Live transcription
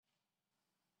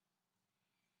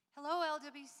Hello,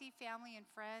 LWC family and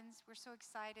friends. We're so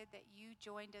excited that you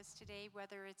joined us today,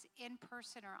 whether it's in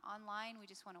person or online. We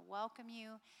just want to welcome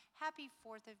you. Happy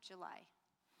 4th of July.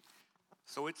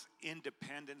 So it's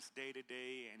Independence Day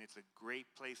today, and it's a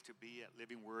great place to be at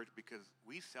Living Word because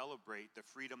we celebrate the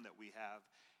freedom that we have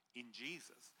in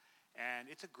Jesus. And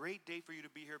it's a great day for you to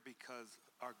be here because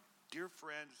our dear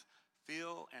friends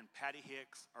Phil and Patty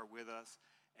Hicks are with us.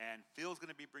 And Phil's going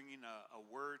to be bringing a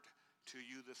word to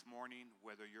you this morning,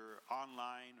 whether you're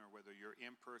online or whether you're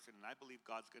in person. And I believe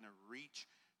God's going to reach,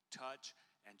 touch,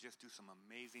 and just do some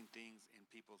amazing things in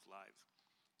people's lives.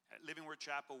 At Living Word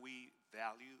Chapel, we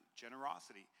value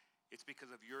generosity. It's because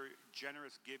of your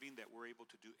generous giving that we're able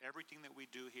to do everything that we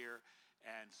do here.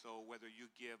 And so whether you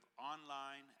give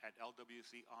online at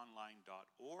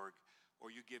lwconline.org, or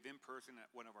you give in person at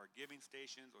one of our giving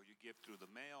stations, or you give through the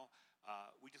mail,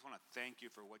 we just want to thank you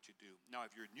for what you do. Now,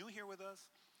 if you're new here with us,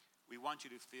 we want you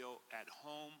to feel at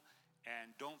home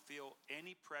and don't feel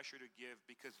any pressure to give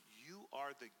because you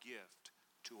are the gift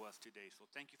to us today. So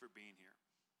thank you for being here.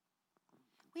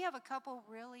 We have a couple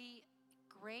really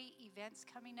great events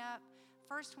coming up.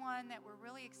 First one that we're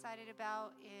really excited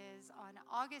about is on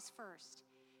August 1st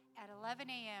at 11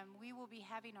 a.m. We will be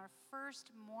having our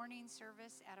first morning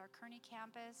service at our Kearney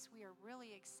campus. We are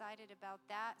really excited about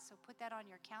that, so put that on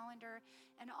your calendar.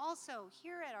 And also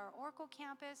here at our Oracle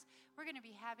campus, we're going to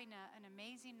be having an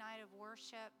amazing night of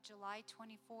worship July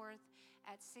 24th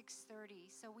at 6:30.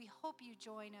 So we hope you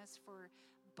join us for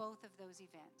both of those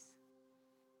events.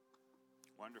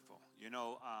 Wonderful. You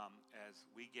know, as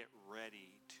we get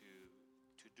ready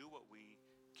to do what we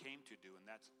came to do, and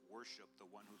that's worship the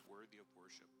one who's worthy of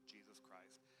worship, Jesus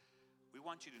Christ, we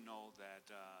want you to know that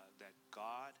that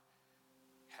God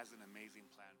has an amazing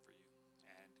plan for you.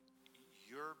 And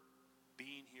your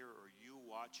being here or you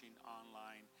watching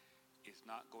online is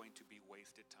not going to be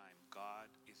wasted time. God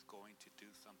is going to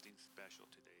do something special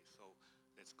today. So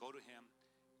let's go to him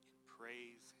in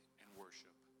praise and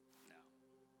worship now.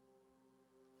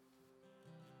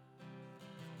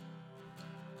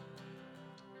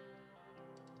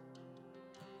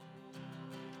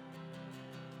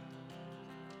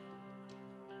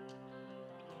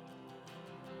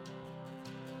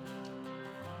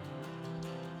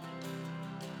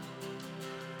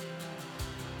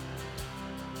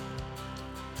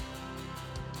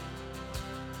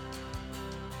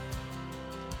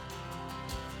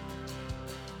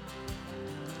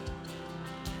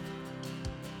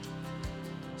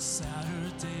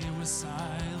 Saturday was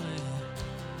silent,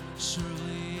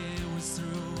 surely it was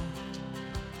through.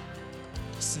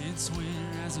 Since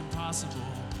when has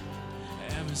impossible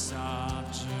ever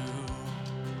stopped you?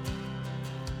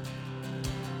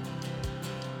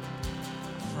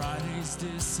 Friday's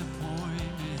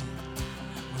disappointment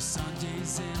was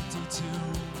Sunday's empty too.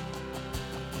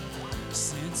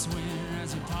 Since when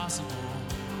has impossible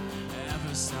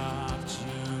ever stopped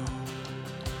you?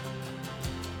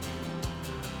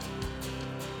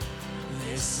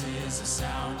 This is the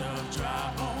sound of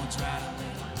dry bones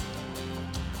rattling.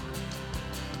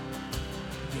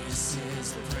 This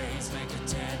is the praise, make a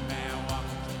dead man walk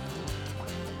again.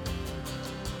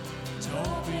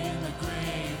 Don't be in the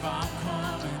grave, I'm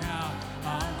coming out.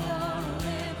 I'm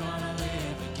gonna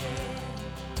live again.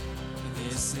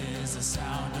 This is the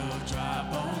sound of dry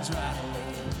bones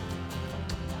rattling.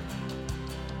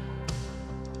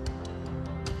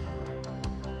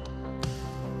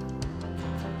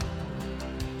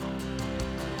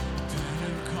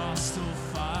 Pentecostal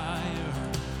fire,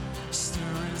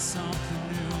 stirring something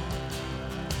new.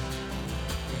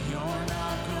 You're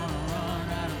not gonna run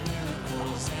out of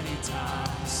miracles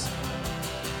anytime soon.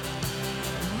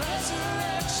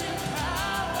 Resurrection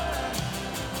power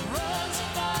runs in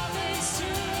my veins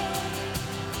too.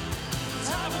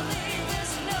 I believe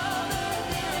there's another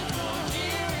miracle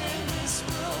here in this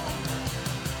room.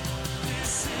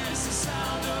 This is the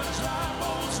sound of dry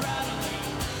bones rattling.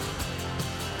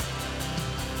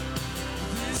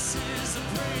 This is the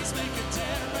praise, make a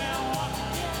dead man walk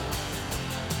again.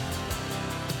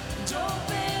 Don't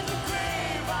be in the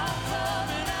grave, I'm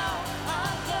coming out.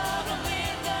 I'm gonna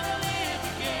live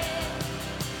again.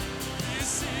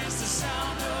 This is the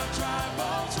sound of dry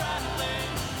bones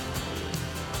rattling.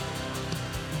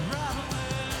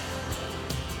 Rattling.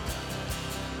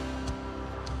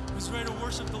 Who's ready to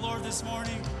worship the Lord this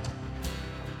morning?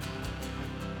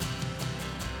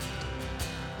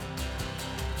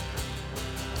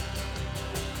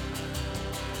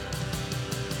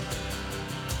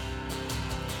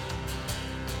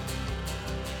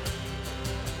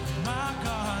 My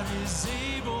God is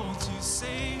able to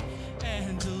save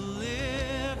and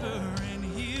deliver and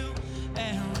heal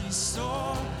and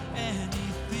restore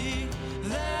anything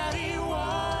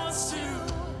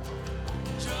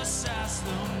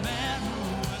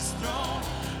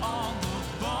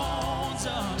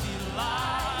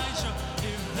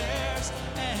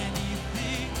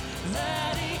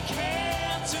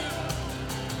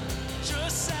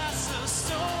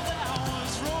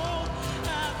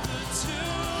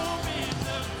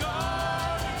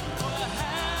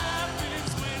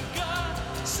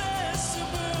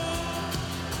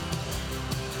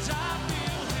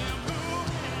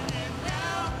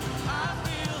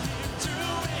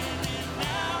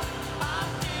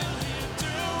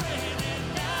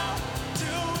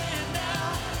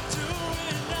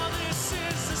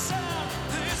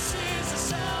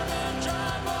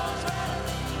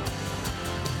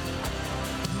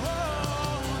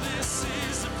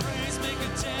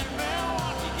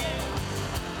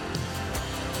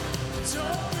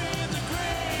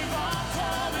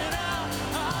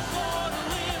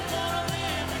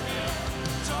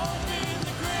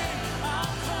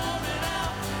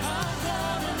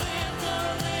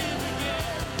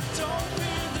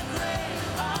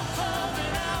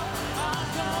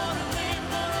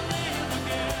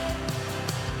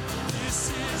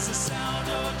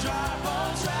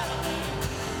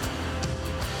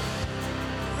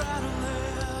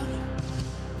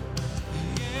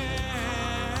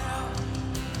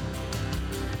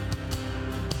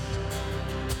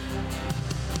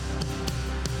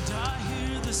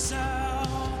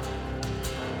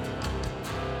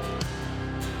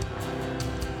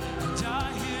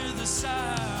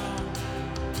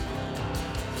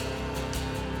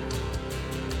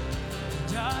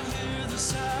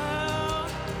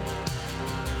sound.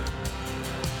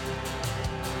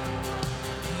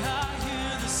 I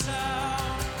hear the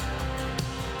sound.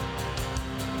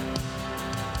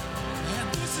 And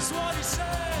this is what he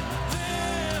said.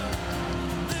 Live,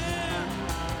 live,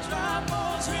 dry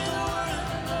bones hear the word of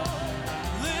the Lord.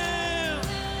 Live,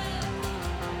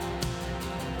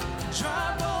 dry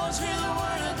bones hear the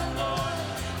word of the Lord.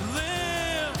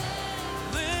 Live,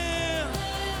 live,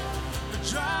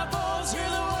 dry bones hear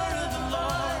the word of the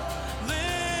Lord.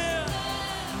 Live,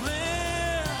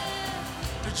 live,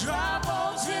 dry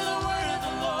bones hear the word of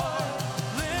the Lord.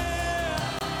 Live,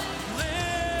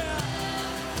 live,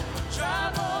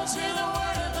 dry bones hear the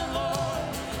word of the Lord.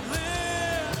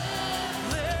 Live,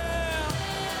 live,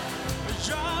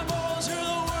 dry bones hear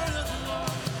the word of the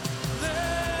Lord.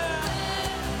 Live,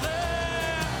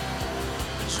 live,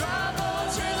 dry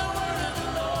bones hear the word of the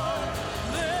Lord.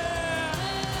 Live.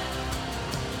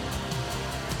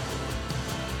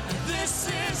 This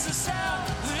is the sound.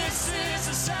 This is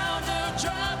the sound of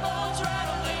dry bones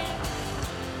rattling.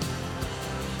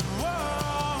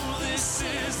 Whoa, this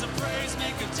is the praise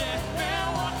make a dead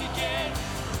man walk again.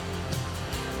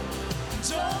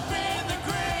 Don't be in the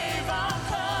grave, I'm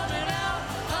coming out.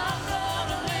 I'm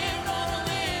gonna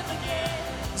live again.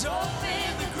 Don't be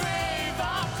in the grave,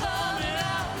 I'm coming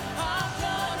out. I'm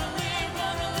gonna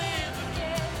live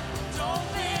again. Don't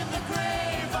be in the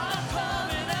grave, I'm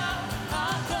coming out.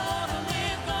 I'm gonna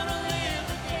live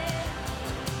again.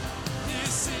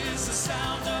 This is the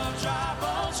sound of dry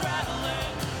bones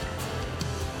rattling.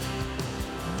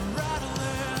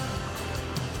 Rattling.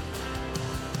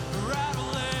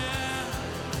 Rattling.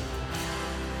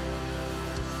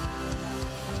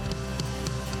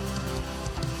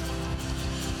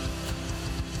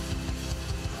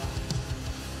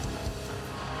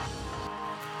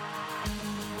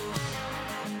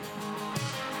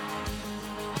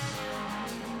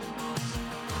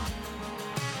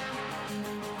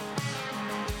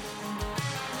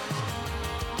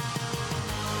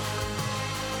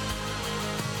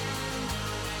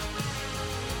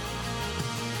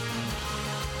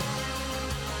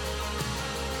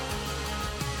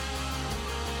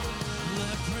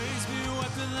 Let praise be a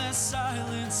weapon that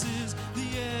silences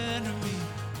the enemy.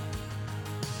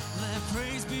 Let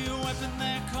praise be a weapon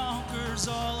that conquers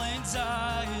all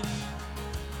anxiety.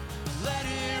 Let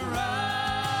it rise.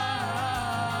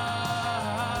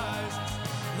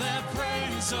 Let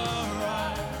praise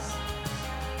arise.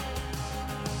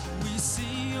 We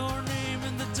see your name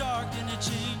in the dark and it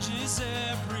changes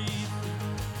everything.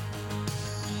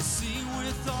 We sing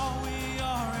with all we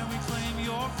are and we claim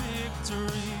your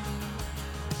victory.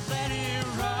 Let it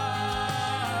rise.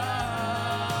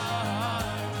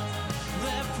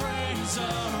 Let praise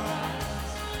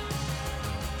arise.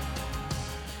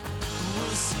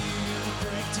 We'll see you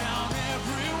break down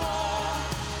every wall.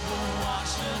 We'll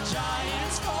watch the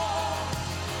giants fall.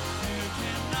 Fear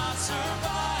cannot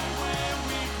survive when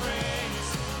we praise.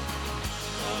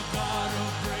 The God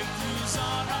of breakthroughs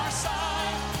on our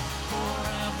side.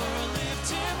 Forever lift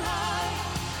him high.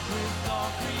 With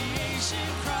all creation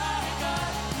cry,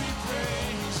 God, we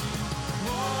praise you.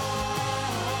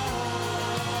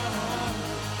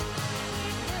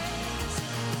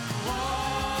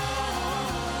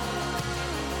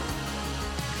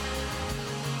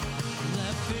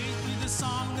 Let faith be the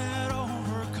song that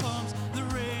overcomes the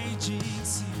raging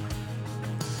sea.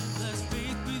 Let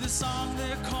faith be the song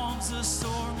that calms the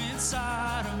storm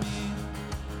inside of me.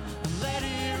 Let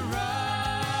it rise.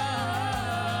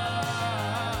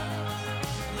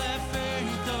 Let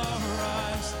faith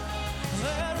arise.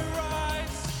 Let it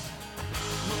rise.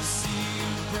 We'll see you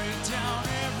break down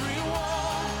every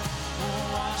wall. We'll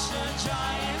watch the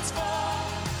giants fall.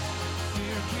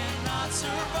 Fear cannot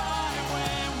survive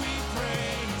when we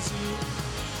praise you.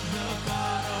 The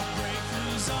God of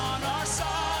breakthroughs on our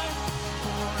side.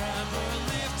 Forever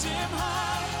lift him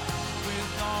high.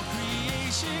 With all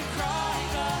creation cry,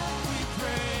 God, we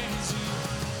praise you.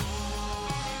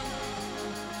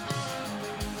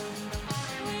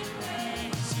 We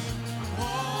praise you.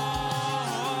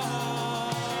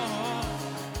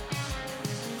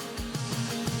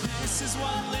 This is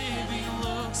what living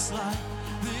looks like.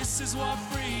 This is what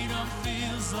freedom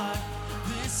feels like.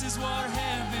 This is what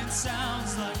heaven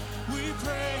sounds like. We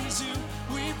praise you,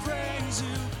 we praise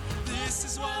you. This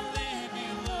is what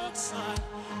living looks like.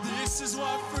 This is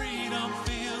what freedom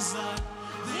feels like.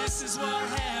 This is what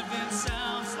heaven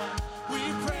sounds like. We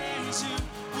praise you,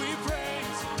 we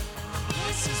praise you.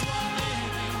 This is what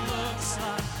living looks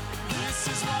like. This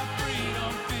is what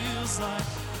freedom feels like.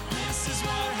 This is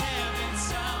what heaven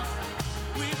sounds like.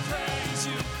 We praise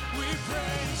you, we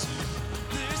praise you.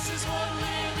 This is what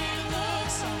living looks like.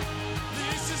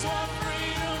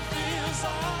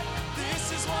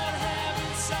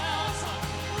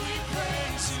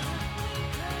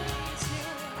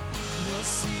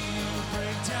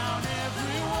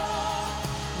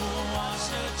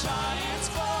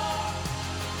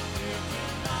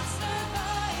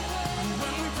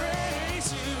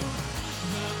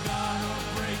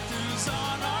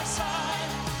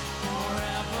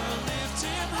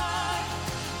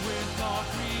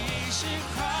 creation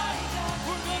cry.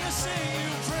 We're gonna sing you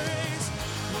praise.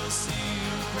 We'll see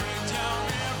you break down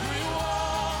every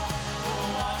wall. We'll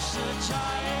watch the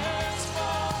giants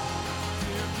fall.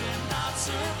 Fear cannot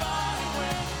survive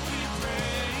when we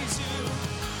praise you.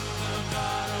 The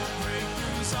God of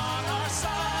breakthroughs on our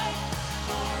side.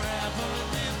 Forever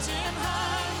lift him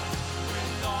high.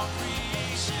 With all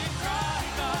creation cry,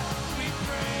 God, we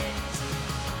praise.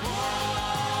 Whoa,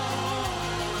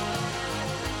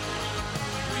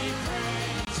 we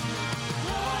praise you.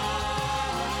 Whoa,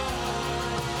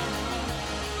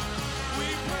 we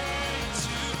praise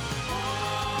you. Whoa,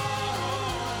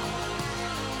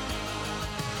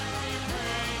 we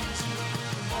praise you.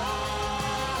 Whoa,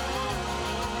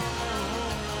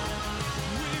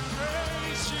 we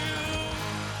praise you.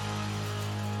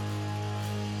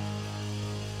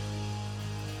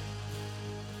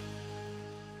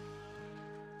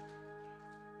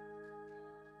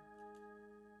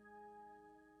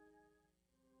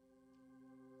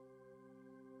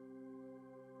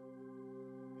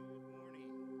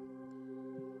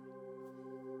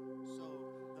 So,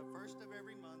 the first of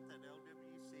every month at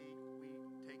LWC, we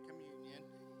take communion,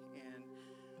 and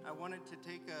I wanted to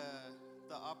take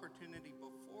the opportunity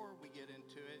before we get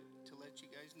into it to let you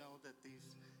guys know that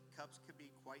these cups could be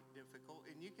quite difficult,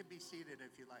 and you could be seated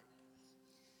if you like.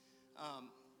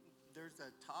 There's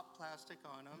a top plastic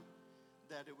on them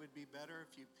that it would be better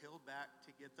if you peel back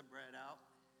to get the bread out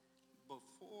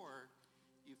before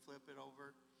you flip it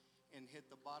over and hit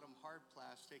the bottom hard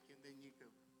plastic, and then you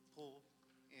could pull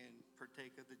and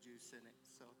partake of the juice in it.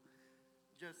 So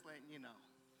just letting you know.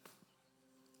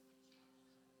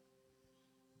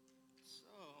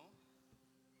 So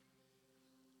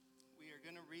we are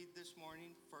going to read this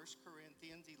morning 1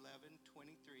 Corinthians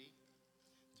 11:23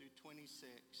 through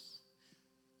 26.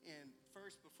 And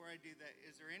first, before I do that,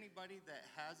 is there anybody that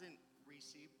hasn't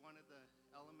received one of the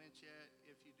elements yet?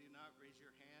 If you do not, raise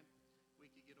your hand.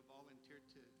 We could get a volunteer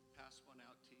to pass one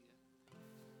out to you.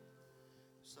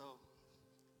 So,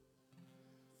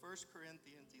 1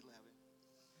 Corinthians 11.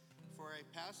 For I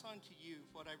pass on to you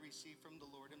what I received from the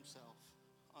Lord himself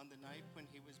on the night when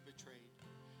he was betrayed.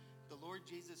 The Lord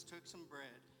Jesus took some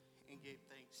bread and gave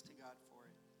thanks to God for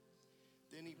it.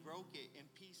 Then he broke it in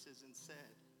pieces and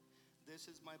said, "This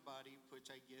is my body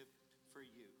which I give for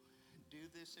you. Do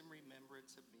this in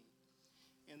remembrance of me."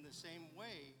 In the same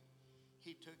way,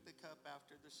 he took the cup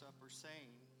after the supper,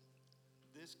 saying,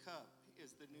 "This cup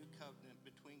is the new covenant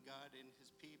between God and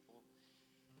his people,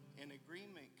 an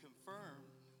agreement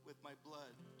confirmed with my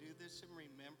blood. Do this in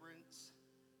remembrance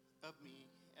of me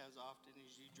as often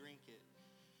as you drink it.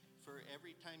 For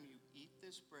every time you eat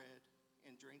this bread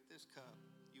and drink this cup,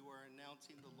 you are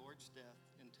announcing the Lord's death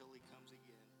until he comes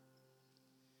again."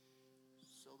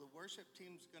 So the worship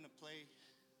team's going to play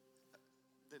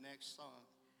the next song.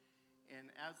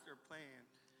 And as they're playing,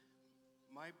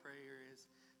 my prayer is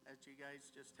that you guys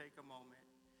just take a moment,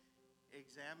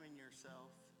 examine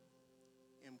yourself,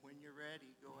 and when you're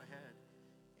ready, go ahead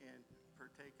and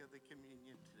partake of the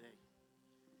communion today.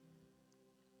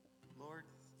 Lord,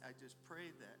 I just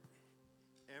pray that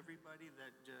everybody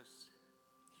that just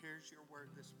hears your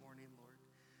word this morning, Lord,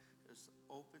 just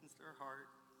opens their heart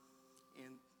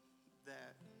and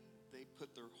that they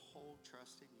put their whole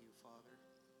trust in you, Father,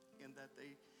 and that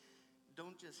they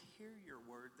don't just hear your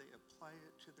word, they apply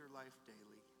it to their life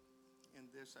daily. In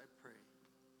this I pray.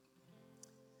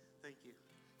 Thank you.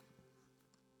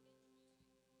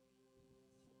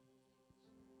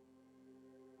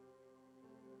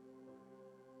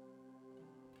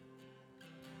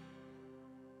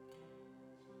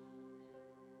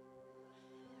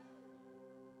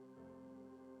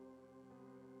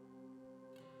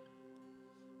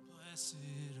 Blessed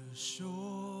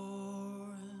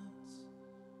assurance,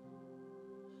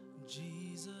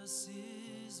 Jesus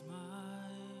is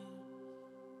mine.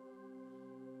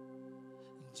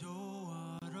 And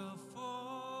oh, what a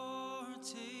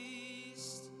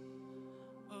foretaste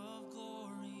of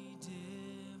glory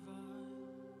divine,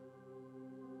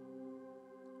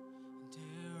 and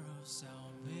heir of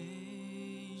salvation,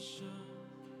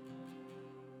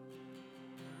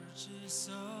 purchase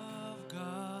of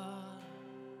God,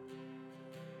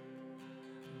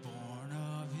 born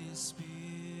of his Spirit,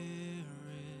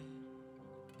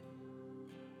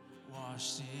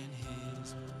 washed in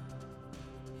his blood.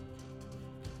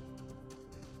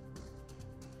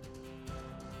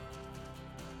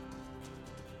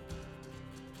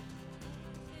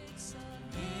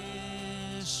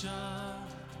 Submission,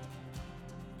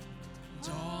 and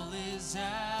all is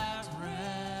at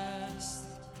rest,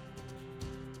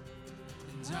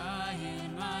 and I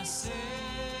in my Savior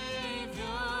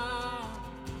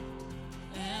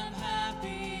am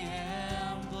happy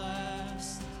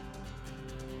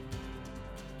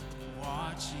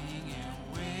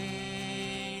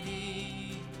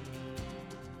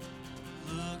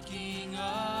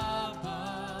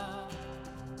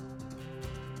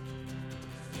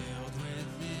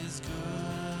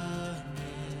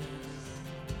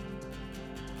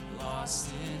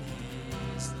lost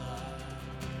in his love.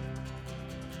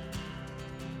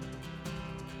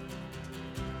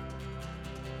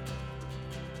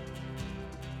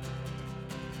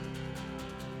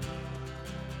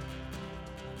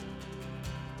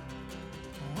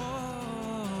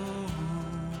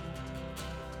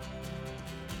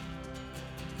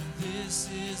 This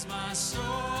is my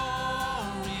story.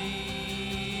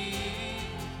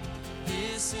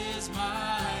 This is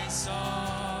my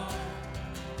song,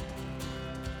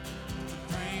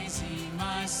 praising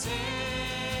my Savior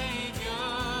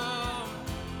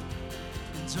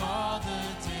and all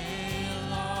the day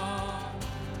long.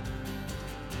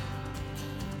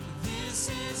 This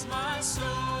is my story.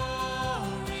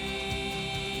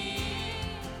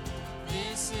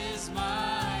 This is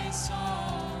my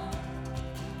song,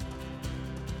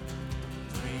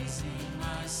 praising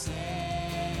my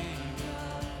Savior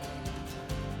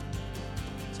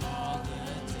all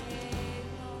the day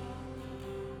long.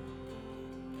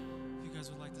 If you guys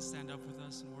would like to stand up with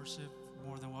us and worship,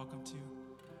 more than welcome to.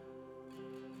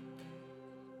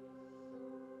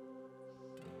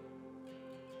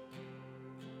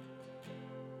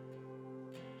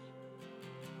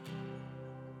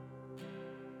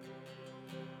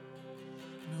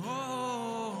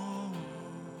 Oh,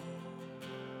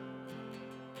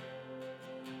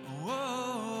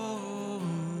 oh,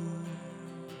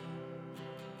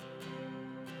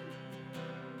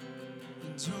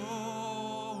 and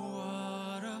oh,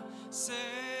 what a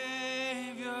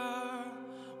Savior,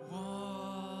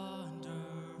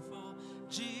 wonderful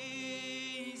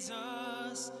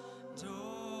Jesus. And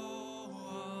oh,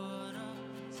 what a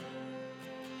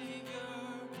Savior,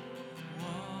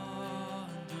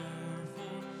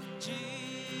 wonderful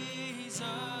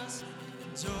Jesus.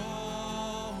 And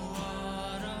oh,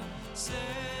 what a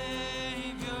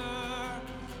Savior,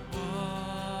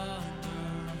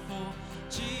 wonderful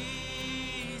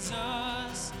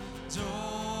Jesus. And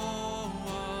oh,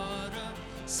 what a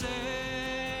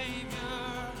Savior,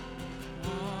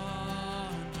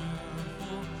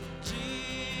 wonderful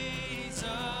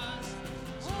Jesus.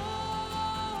 Oh,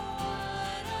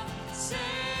 what a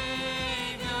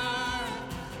Savior,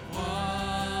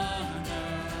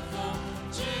 wonderful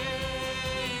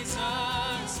Jesus.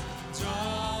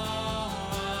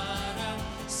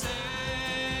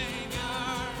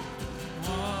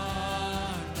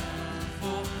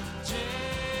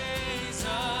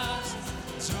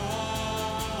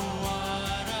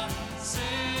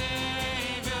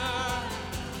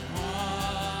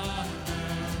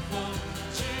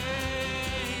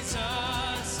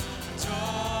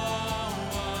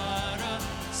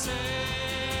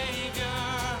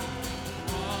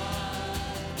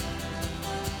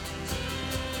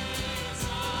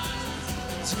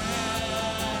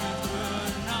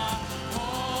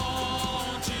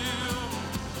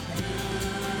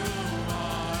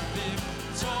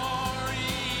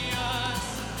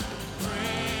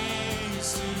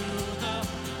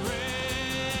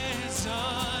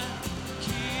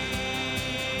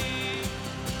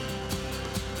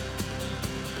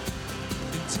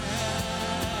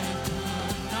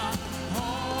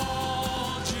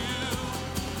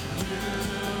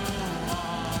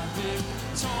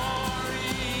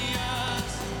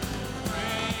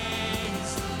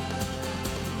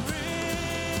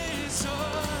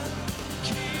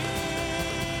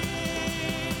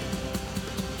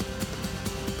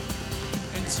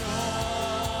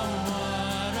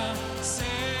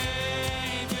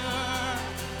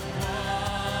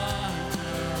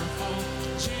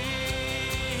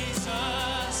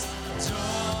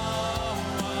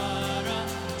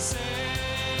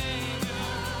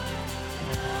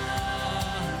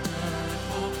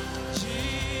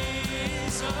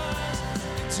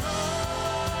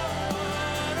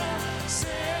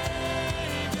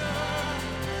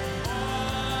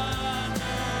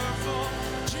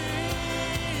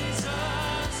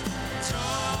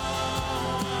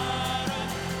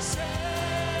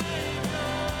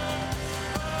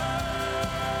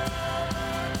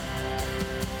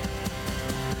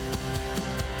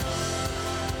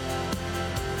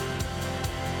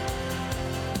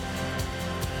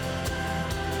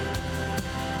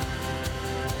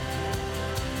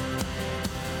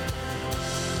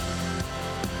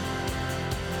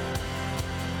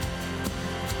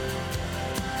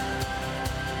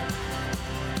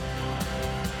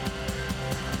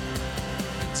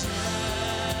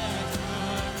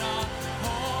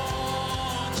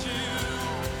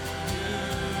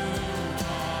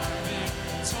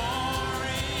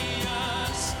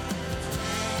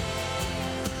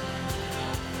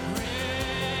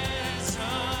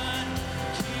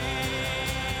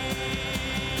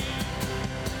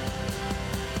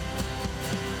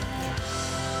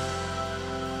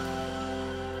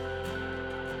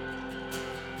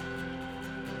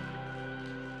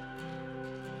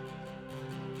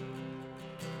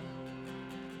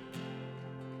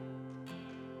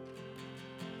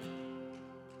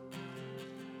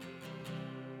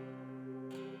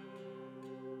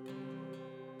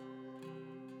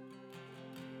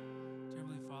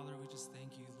 just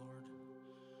thank you, Lord,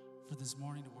 for this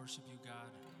morning to worship you, God.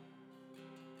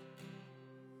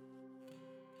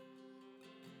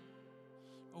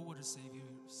 Oh, what a Savior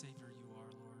you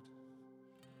are, Lord,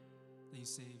 that you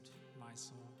saved my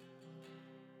soul.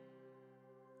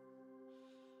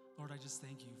 Lord, I just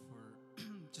thank you for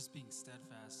just being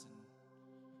steadfast and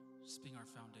just being our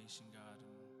foundation, God,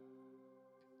 and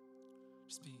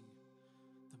just being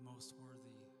the most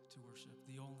worthy to worship,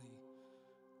 the only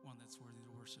one that's worthy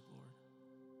to worship, Lord.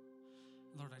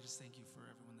 Lord, I just thank you for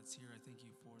everyone that's here. I thank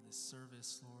you for this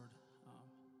service, Lord,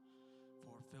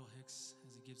 for Phil Hicks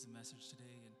as he gives the message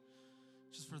today, and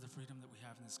just for the freedom that we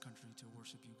have in this country to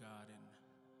worship you, God, and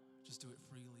just do it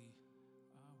freely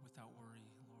without worry,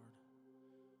 Lord.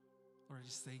 Lord, I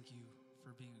just thank you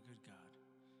for being a good God.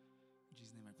 In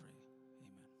Jesus' name I pray, amen.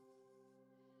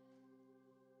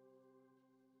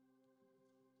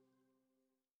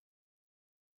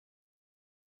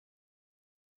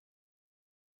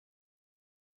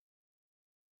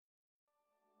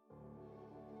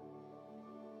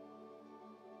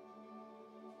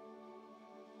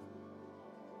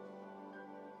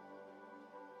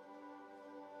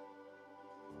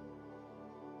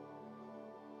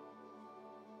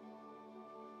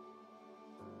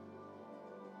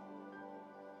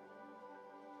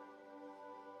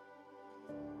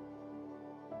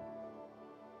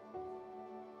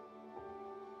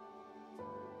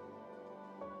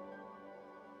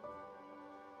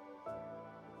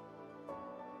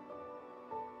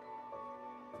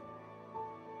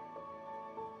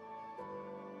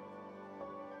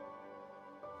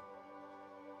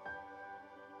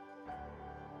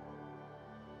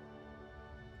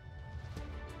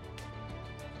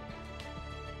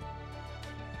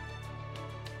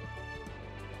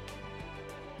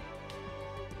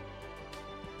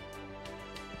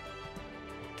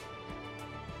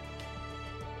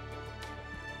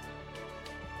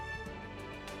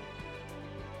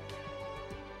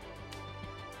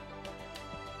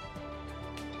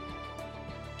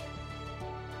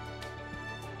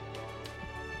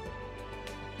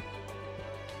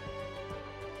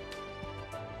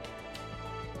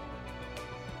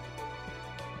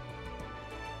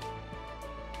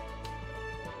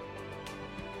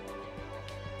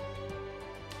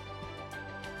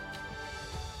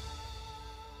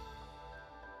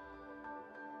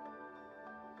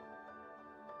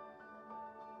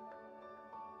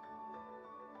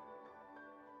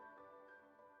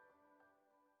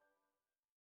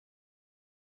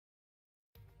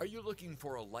 Are you looking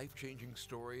for a life-changing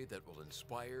story that will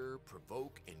inspire,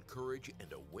 provoke, encourage,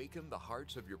 and awaken the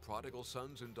hearts of your prodigal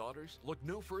sons and daughters? Look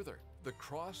no further. The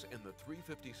Cross and the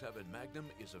 357 Magnum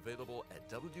is available at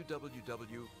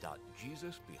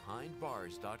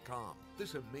www.jesusbehindbars.com.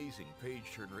 This amazing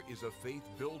page-turner is a faith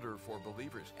builder for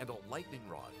believers and a lightning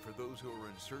rod for those who are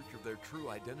in search of their true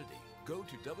identity. Go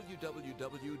to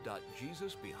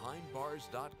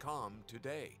www.jesusbehindbars.com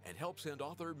today and help send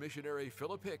author missionary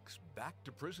Philip Hicks back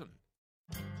to prison.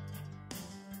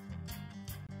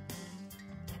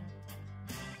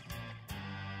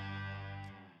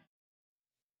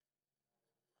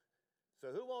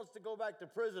 So who wants to go back to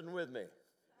prison with me?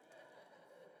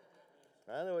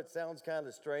 I know it sounds kind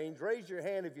of strange. Raise your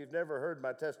hand if you've never heard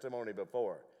my testimony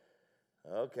before.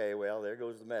 Okay, well, there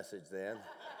goes the message then.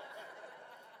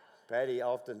 Patty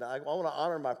often, I want to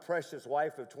honor my precious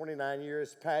wife of 29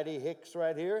 years, Patty Hicks,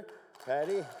 right here.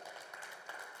 Patty.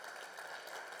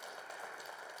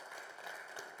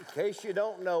 In case you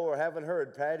don't know or haven't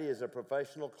heard, Patty is a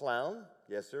professional clown.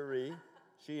 Yes, sirree.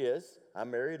 She is. I'm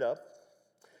married up.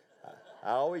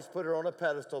 I always put her on a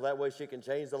pedestal. That way she can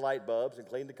change the light bulbs and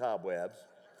clean the cobwebs.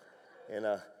 And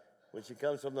when she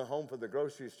comes home from the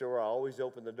grocery store, I always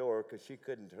open the door because she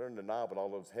couldn't turn the knob with all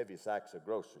those heavy sacks of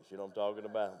groceries. You know what I'm talking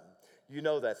about? You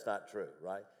know that's not true,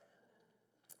 right?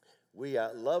 We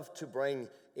love to bring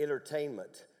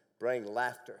entertainment, bring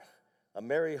laughter. A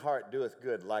merry heart doeth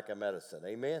good like a medicine.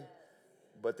 Amen?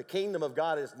 But the kingdom of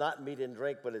God is not meat and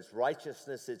drink, but it's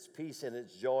righteousness, it's peace, and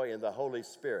it's joy in the Holy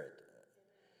Spirit.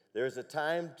 There's a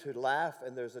time to laugh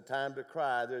and there's a time to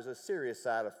cry. There's a serious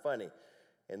side of funny.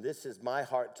 And this is my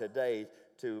heart today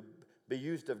to be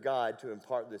used of God to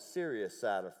impart the serious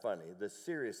side of funny, the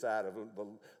serious side of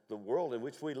the world in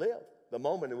which we live, the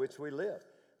moment in which we live.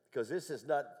 Because this is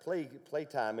not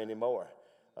playtime anymore.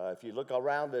 If you look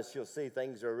around us, you'll see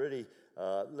things are really,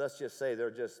 let's just say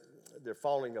they're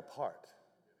falling apart.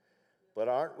 But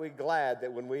aren't we glad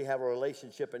that when we have a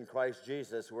relationship in Christ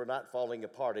Jesus, we're not falling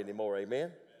apart anymore,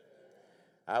 amen?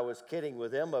 I was kidding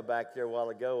with Emma back there a while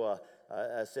ago.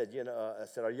 I said,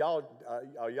 are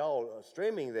y'all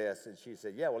streaming this? And she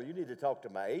said, yeah, well, you need to talk to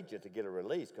my agent to get a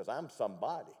release because I'm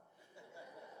somebody.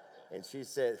 And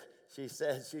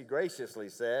she graciously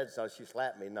said, so she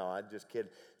slapped me. No, I just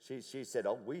kidding. She said,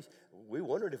 oh, we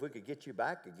wondered if we could get you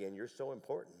back again. You're so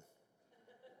important.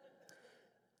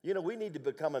 You know, we need to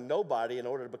become a nobody in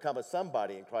order to become a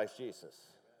somebody in Christ Jesus.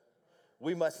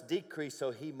 We must decrease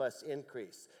so he must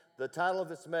increase. The title of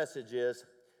this message is,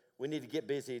 we need to get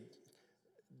busy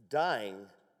dying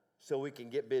so we can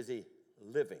get busy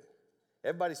living.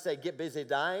 Everybody say, get busy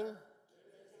dying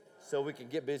so we can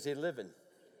get busy living.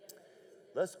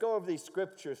 Let's go over these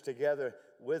scriptures together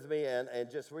with me, and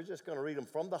we're just going to read them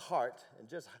from the heart. And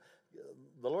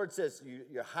the Lord says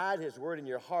you hide his word in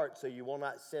your heart so you will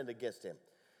not sin against him.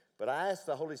 But I ask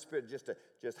the Holy Spirit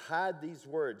just hide these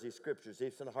words, these scriptures,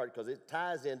 deep in the heart, because it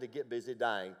ties in to get busy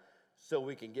dying so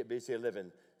we can get busy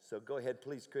living. So go ahead,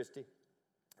 please, Christy.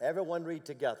 Everyone read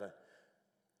together.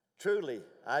 Truly,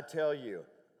 I tell you,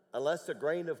 unless a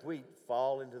grain of wheat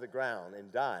fall into the ground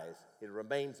and dies, it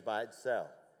remains by itself.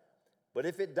 But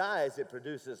if it dies, it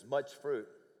produces much fruit.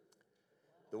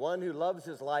 The one who loves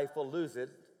his life will lose it,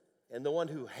 and the one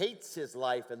who hates his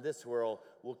life in this world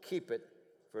will keep it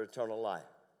for eternal life.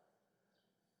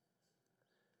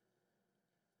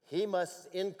 He must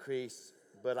increase,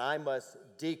 but I must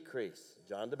decrease.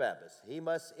 John the Baptist. He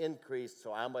must increase,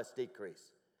 so I must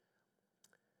decrease.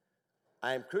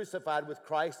 I am crucified with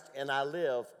Christ, and I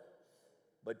live,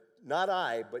 but not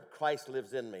I, but Christ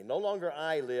lives in me. No longer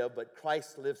I live, but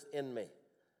Christ lives in me.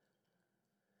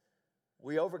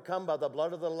 We overcome by the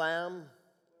blood of the Lamb,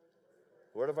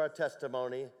 word of our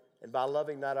testimony, and by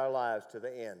loving not our lives to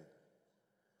the end.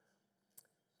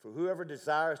 For whoever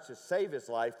desires to save his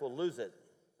life will lose it,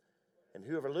 and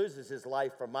whoever loses his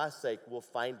life for my sake will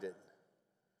find it.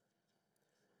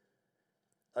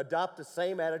 Adopt the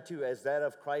same attitude as that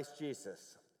of Christ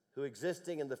Jesus, who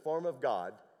existing in the form of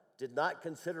God, did not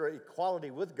consider equality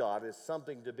with God as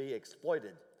something to be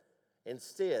exploited.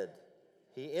 Instead,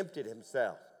 he emptied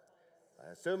himself,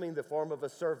 by assuming the form of a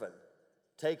servant,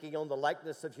 taking on the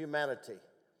likeness of humanity.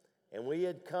 And when he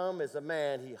had come as a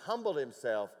man, he humbled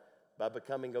himself by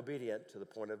becoming obedient to the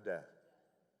point of death.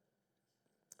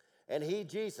 And he,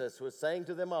 Jesus, was saying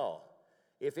to them all,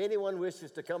 if anyone wishes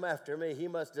to come after me, he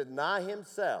must deny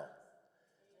himself,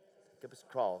 take up his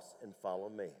cross, and follow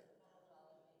me.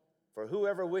 For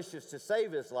whoever wishes to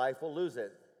save his life will lose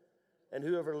it, and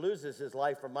whoever loses his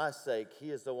life for my sake, he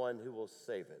is the one who will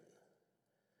save it.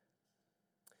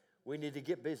 We need to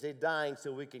get busy dying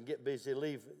so we can get busy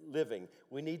living.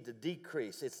 We need to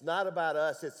decrease. It's not about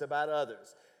us, it's about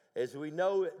others. As we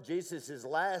know, Jesus'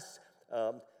 last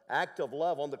act of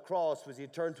love on the cross was he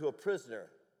turned to a prisoner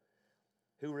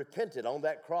who repented on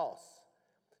that cross.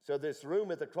 So there's room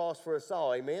at the cross for us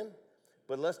all, amen?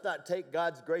 But let's not take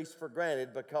God's grace for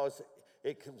granted, because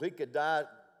we could die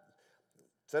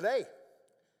today.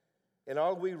 And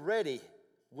are we ready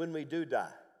when we do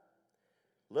die?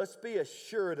 Let's be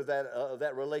assured of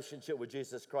that relationship with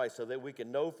Jesus Christ so that we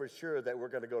can know for sure that we're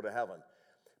going to go to heaven.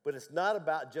 But it's not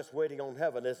about just waiting on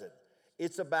heaven, is it?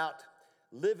 It's about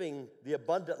living the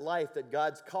abundant life that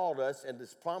God's called us and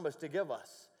has promised to give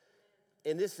us.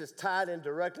 And this is tied in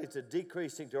directly to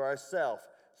decreasing to ourselves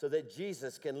so that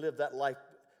Jesus can live that life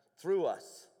through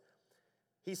us.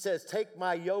 He says, take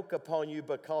my yoke upon you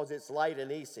because it's light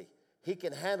and easy. He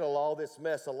can handle all this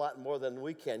mess a lot more than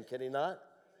we can he not?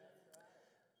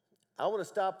 I want to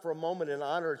stop for a moment and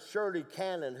honor Shirley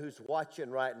Cannon, who's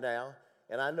watching right now.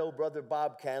 And I know Brother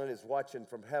Bob Cannon is watching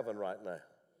from heaven right now.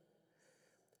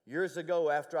 Years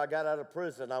ago, after I got out of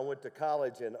prison, I went to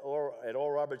college at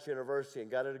Oral Roberts University and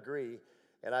got a degree.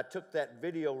 And I took that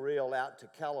video reel out to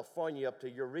California, up to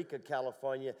Eureka,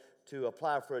 California, to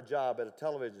apply for a job at a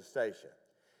television station.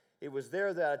 It was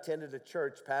there that I attended a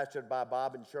church pastored by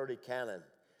Bob and Shirley Cannon.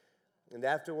 And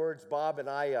afterwards, Bob and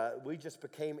I, we just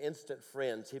became instant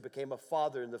friends. He became a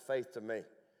father in the faith to me,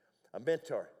 a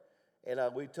mentor. And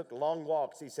we took long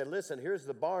walks. He said, listen, here's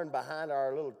the barn behind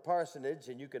our little parsonage,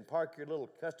 and you can park your little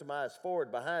customized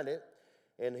Ford behind it.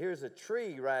 And here's a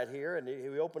tree right here. And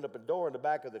we opened up a door in the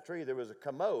back of the tree. There was a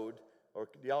commode, or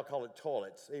y'all call it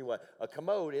toilets. Anyway, a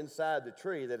commode inside the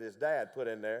tree that his dad put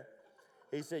in there.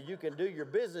 He said, you can do your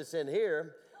business in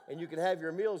here, and you can have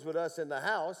your meals with us in the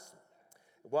house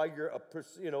while you're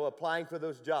applying for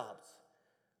those jobs.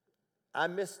 I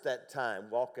missed that time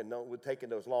taking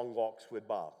those long walks with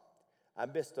Bob. I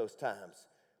missed those times.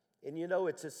 And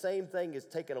it's the same thing as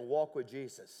taking a walk with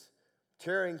Jesus,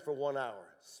 tarrying for 1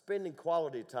 hour, spending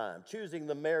quality time, choosing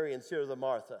the Mary instead of the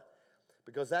Martha,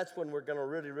 because that's when we're going to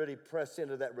really, really press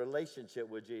into that relationship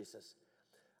with Jesus.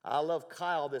 I love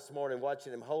Kyle this morning,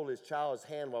 watching him hold his child's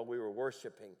hand while we were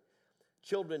worshiping.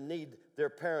 Children need their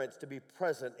parents to be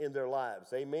present in their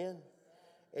lives, amen?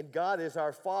 And God is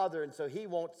our Father, and so He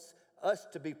wants us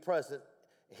to be present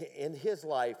in His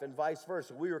life and vice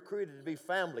versa. We were created to be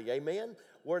family, amen?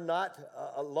 We're not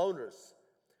loners.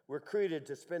 We're created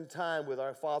to spend time with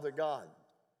our Father God.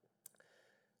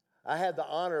 I had the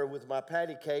honor with my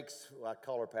patty cakes. Well, I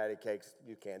call her patty cakes.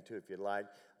 You can too if you'd like.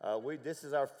 This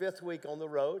is our 5th week on the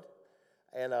road,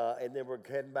 and then we're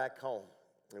heading back home.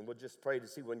 And we'll just pray to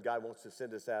see when God wants to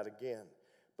send us out again.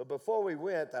 But before we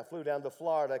went, I flew down to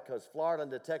Florida because Florida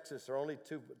and Texas are only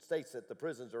 2 states that the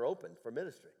prisons are open for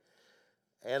ministry.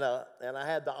 And I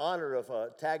had the honor of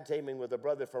tag teaming with a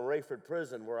brother from Rayford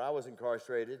Prison where I was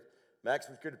incarcerated,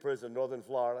 maximum security prison, northern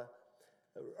Florida.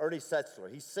 Ernie Setzler.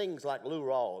 He sings like Lou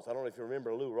Rawls. I don't know if you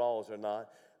remember Lou Rawls or not,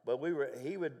 but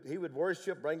he would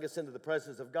worship, bring us into the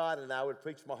presence of God, and I would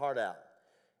preach my heart out.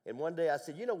 And one day I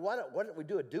said, why don't we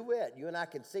do a duet? You and I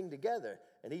can sing together.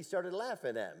 And he started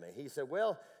laughing at me. He said,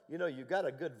 well, you got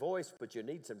a good voice, but you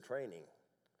need some training.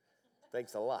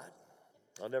 Thanks a lot.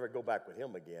 I'll never go back with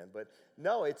him again. But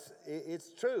no, it's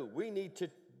true. We need to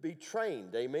be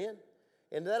trained, amen?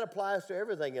 And that applies to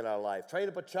everything in our life. Train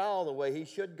up a child the way he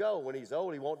should go. When he's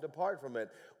old, he won't depart from it.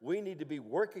 We need to be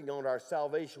working on our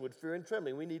salvation with fear and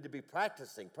trembling. We need to be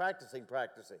practicing.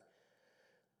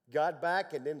 Got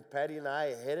back, and then Patty and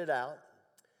I headed out.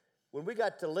 When we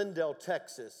got to Lindell,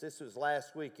 Texas, this was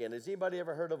last weekend. Has anybody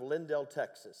ever heard of Lindell,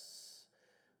 Texas?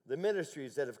 The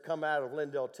ministries that have come out of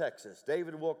Lindell, Texas.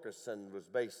 David Wilkerson was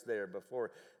based there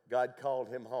before God called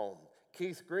him home.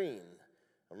 Keith Green.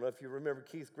 I don't know if you remember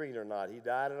Keith Green or not. He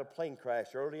died in a plane crash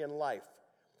early in life.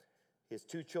 His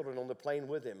 2 children on the plane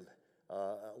with him.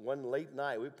 One late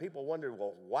night. People wondered,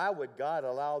 well, why would God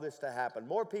allow this to happen?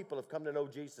 More people have come to know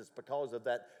Jesus because of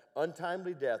that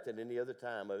untimely death than any other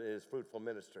time of his fruitful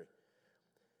ministry.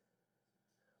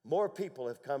 More people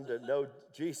have come to know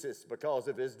Jesus because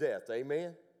of his death.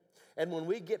 Amen? And when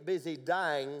we get busy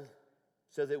dying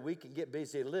so that we can get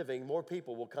busy living, more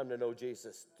people will come to know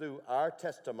Jesus through our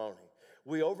testimony.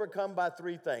 We overcome by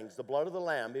 3 things. The blood of the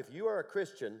Lamb. If you are a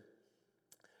Christian,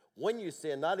 when you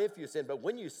sin, not if you sin, but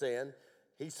when you sin,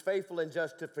 he's faithful and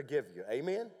just to forgive you.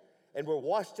 Amen? And we're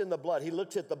washed in the blood. He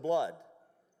looks at the blood,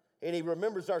 and he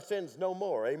remembers our sins no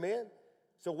more. Amen?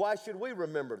 So why should we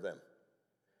remember them?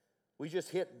 We just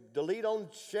hit delete on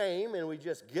shame, and we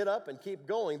just get up and keep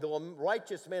going. Though a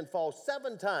righteous man falls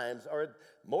 7 times, or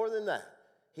more than that,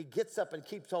 he gets up and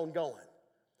keeps on going.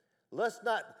 Let's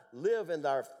not live in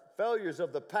our failures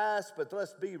of the past, but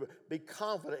let's be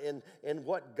confident in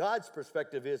what God's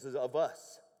perspective is of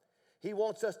us. He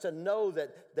wants us to know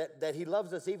that he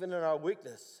loves us even in our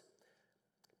weakness.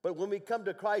 But when we come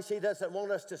to Christ, he doesn't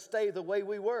want us to stay the way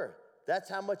we were. That's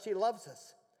how much he loves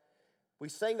us. We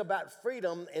sing about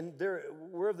freedom, and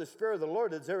we're of the Spirit of the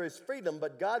Lord, as there is freedom,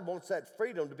 but God wants that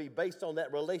freedom to be based on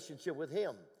that relationship with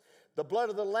him. The blood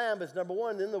of the Lamb is number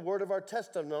 1 in the word of our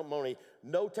testimony.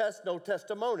 No test, no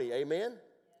testimony. Amen?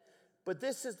 But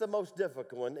this is the most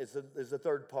difficult one, is the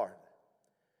 3rd part.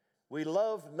 We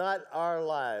love not our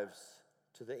lives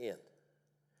to the end.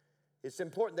 It's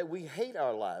important that we hate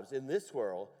our lives in this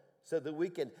world so that we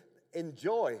can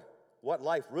enjoy what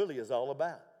life really is all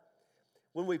about.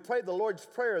 When we pray the Lord's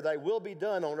Prayer, thy will be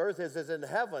done on earth as is in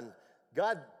heaven,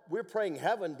 God, we're praying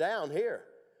heaven down here.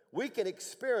 We can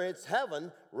experience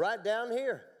heaven right down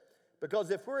here.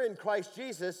 Because if we're in Christ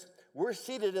Jesus, we're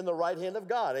seated in the right hand of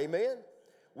God. Amen?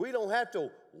 We don't have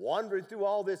to wander through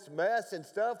all this mess and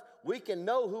stuff. We can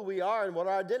know who we are and what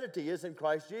our identity is in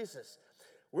Christ Jesus.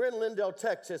 We're in Lindell,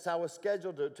 Texas. I was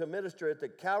scheduled to minister at the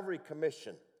Calvary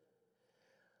Commission.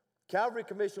 Calvary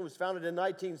Commission was founded in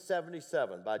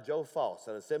 1977 by Joe Foss,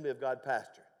 an Assembly of God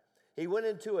pastor. He went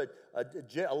into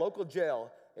a local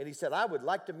jail, and he said, I would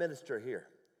like to minister here.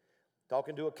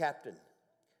 Talking to a captain.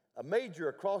 A major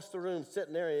across the room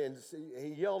sitting there, and he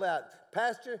yelled out,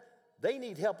 Pastor, they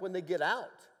need help when they get out.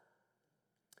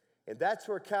 And that's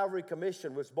where Calvary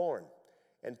Commission was born.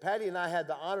 And Patty and I had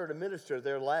the honor to minister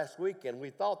there last week, and we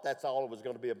thought that's all it was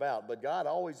going to be about. But God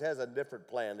always has a different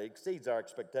plan that exceeds our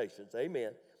expectations.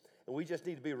 Amen. And we just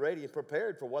need to be ready and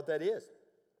prepared for what that is.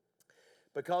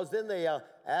 Because then they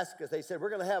asked us, they said, we're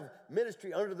going to have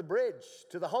ministry under the bridge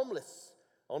to the homeless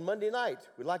on Monday night.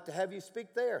 We'd like to have you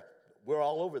speak there. We're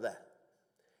all over that.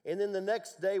 And then the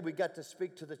next day, we got to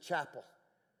speak to the chapel,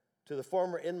 to the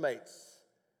former inmates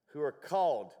who are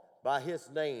called by his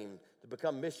name to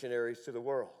become missionaries to the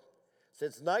world.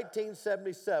 Since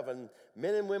 1977,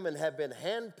 men and women have been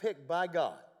handpicked by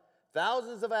God.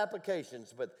 Thousands of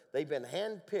applications, but they've been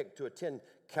handpicked to attend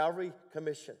Calvary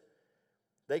Commission.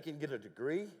 They can get a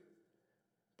degree,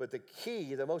 but the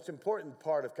key, the most important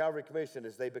part of Calvary Commission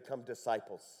is they become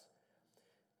disciples.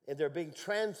 And they're being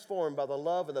transformed by the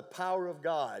love and the power of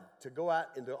God to go out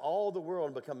into all the world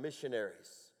and become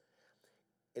missionaries.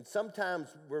 And sometimes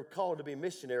we're called to be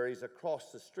missionaries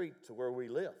across the street to where we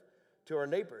live, to our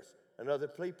neighbors and other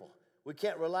people. We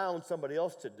can't rely on somebody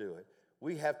else to do it.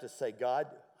 We have to say, God,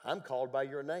 I'm called by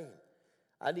your name.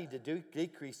 I need to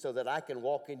decrease so that I can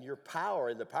walk in your power,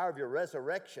 in the power of your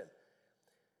resurrection.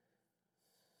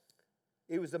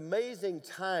 It was an amazing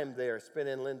time there spent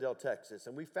in Lindale, Texas.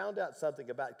 And we found out something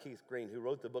about Keith Green, who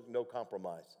wrote the book No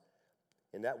Compromise.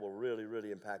 And that will really,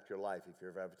 really impact your life if you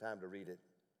ever have time to read it.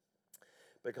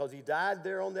 Because he died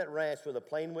there on that ranch when the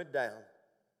plane went down.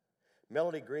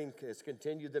 Melody Green has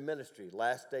continued the ministry,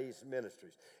 Last Days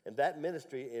Ministries. And that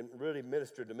ministry really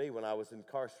ministered to me when I was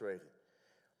incarcerated.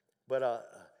 But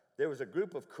there was a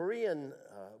group of Korean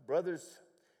brothers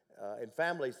and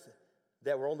families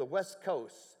that were on the West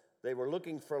Coast. They were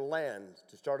looking for land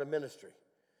to start a ministry.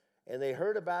 And they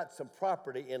heard about some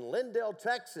property in Lindale,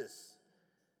 Texas.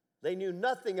 They knew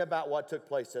nothing about what took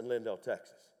place in Lindale,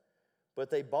 Texas. But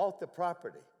they bought the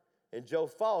property. And Joe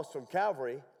Foss from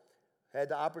Calvary had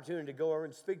the opportunity to go over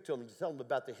and speak to them, to tell them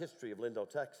about the history of Lindale,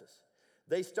 Texas.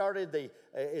 They started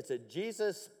it's a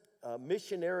Jesus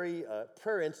Missionary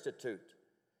Prayer Institute.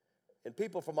 And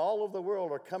people from all over the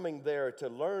world are coming there to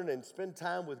learn and spend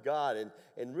time with God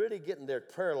and really getting their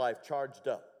prayer life charged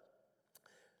up.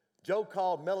 Joe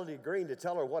called Melody Green to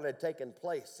tell her what had taken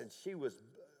place, and she was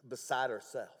beside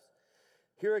herself.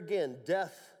 Here again,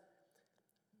 death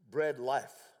bred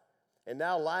life. And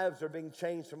now lives are being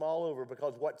changed from all over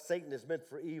because what Satan has meant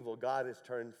for evil, God has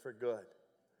turned for good.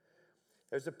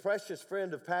 There's a precious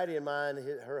friend of Patty and mine,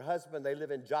 her husband, they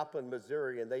live in Joplin,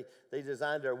 Missouri, and they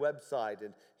designed our website,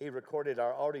 and he recorded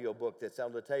our audio book that's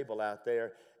on the table out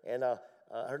there. And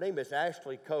her name is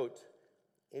Ashley Coate,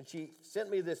 and she sent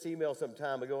me this email some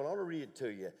time ago, and I want to read it to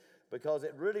you because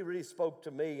it really, really spoke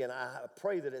to me, and I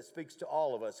pray that it speaks to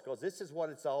all of us because this is what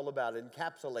it's all about. It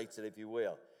encapsulates it, if you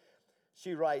will.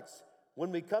 She writes,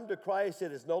 when we come to Christ,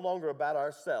 it is no longer about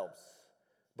ourselves,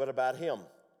 but about him.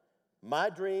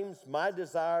 My dreams, my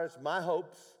desires, my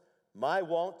hopes, my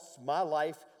wants, my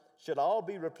life should all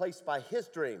be replaced by his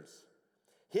dreams,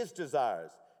 his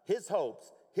desires, his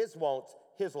hopes, his wants,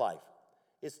 his life.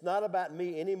 It's not about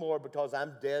me anymore because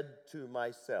I'm dead to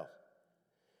myself.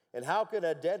 And how can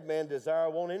a dead man desire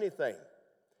or want anything?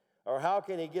 Or how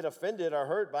can he get offended or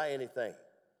hurt by anything?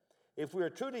 If we are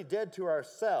truly dead to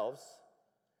ourselves,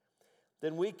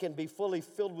 then we can be fully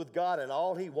filled with God and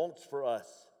all he wants for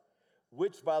us,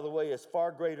 which, by the way, is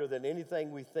far greater than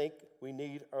anything we think we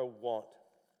need or want.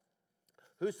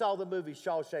 Who saw the movie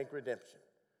Shawshank Redemption?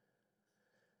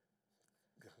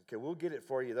 Okay, we'll get it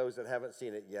for you, those that haven't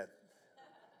seen it yet.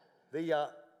 We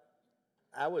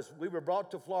were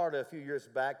brought to Florida a few years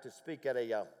back to speak at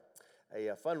a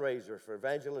fundraiser for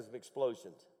Evangelism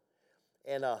Explosions.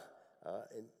 And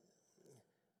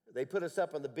they put us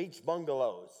up in the beach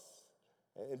bungalows.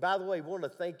 And by the way, we want to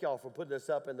thank y'all for putting us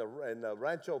up in the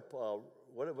Rancho,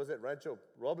 what was it, Rancho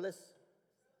Robles?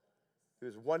 It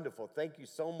was wonderful. Thank you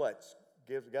so much.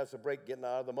 Give us a break getting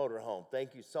out of the motorhome.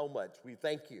 Thank you so much. We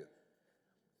thank you.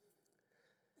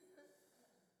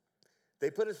 They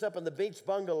put us up in the beach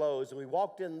bungalows, and we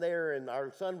walked in there, and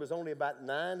our son was only about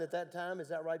 9 at that time. Is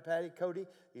that right, Patty? Cody?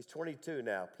 He's 22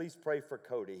 now. Please pray for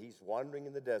Cody. He's wandering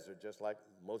in the desert just like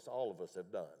most all of us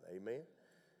have done. Amen?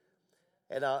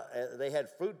 And they had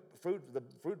fruit. The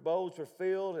fruit bowls were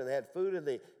filled, and they had food in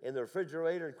the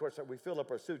refrigerator. And of course, we filled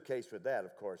up our suitcase with that.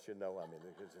 Of course, you know. I mean,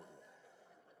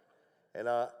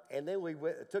 and then we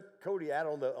took Cody out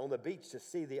on the beach to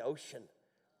see the ocean,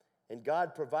 and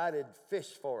God provided fish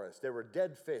for us. There were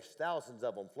dead fish, thousands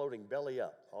of them, floating belly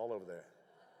up all over there.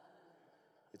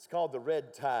 It's called the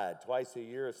red tide, twice a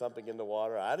year or something in the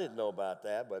water. I didn't know about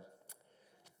that, but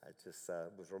I just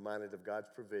was reminded of God's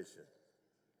provision.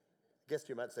 I guess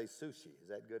you might say sushi. Is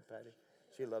that good, Patty?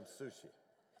 She loves sushi.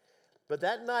 But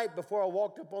that night, before I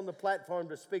walked up on the platform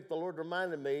to speak, the Lord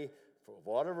reminded me, for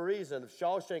whatever reason, of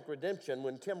Shawshank Redemption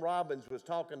when Tim Robbins was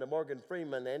talking to Morgan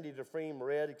Freeman, Andy Dufresne,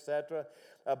 Red, etc.,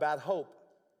 about hope.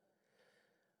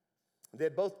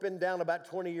 They'd both been down about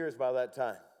 20 years by that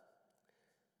time.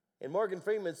 And Morgan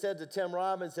Freeman said to Tim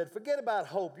Robbins, forget about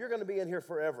hope. You're going to be in here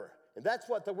forever. And that's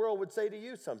what the world would say to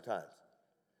you sometimes.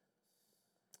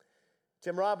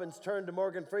 Tim Robbins turned to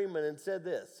Morgan Freeman and said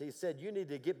this. He said, you need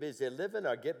to get busy living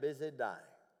or get busy dying.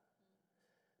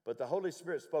 But the Holy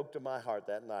Spirit spoke to my heart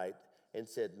that night and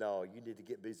said, no, you need to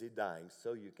get busy dying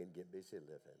so you can get busy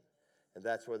living. And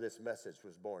that's where this message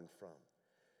was born from.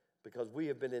 Because we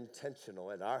have been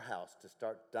intentional in our house to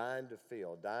start dying to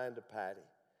Phil, dying to Patty,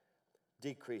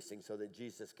 decreasing so that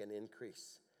Jesus can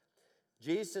increase.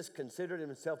 Jesus considered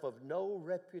himself of no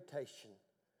reputation.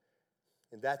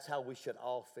 And that's how we should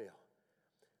all feel.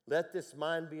 Let this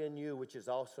mind be in you, which is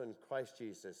also in Christ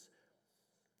Jesus.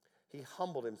 He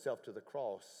humbled himself to the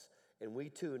cross, and we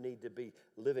too need to be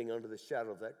living under the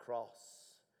shadow of that cross.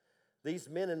 These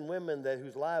men and women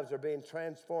whose lives are being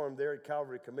transformed there at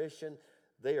Calvary Commission,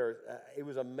 it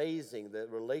was amazing the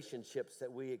relationships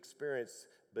that we experienced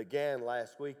began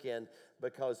last weekend,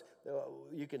 because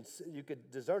you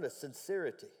could discern a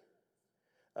sincerity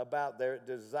about their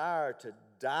desire to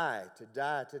die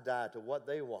to what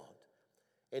they want,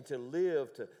 and to live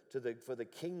for the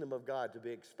kingdom of God to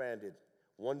be expanded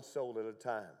one soul at a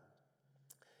time.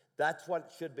 That's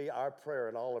what should be our prayer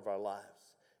in all of our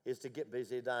lives, is to get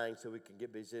busy dying so we can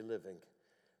get busy living.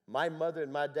 My mother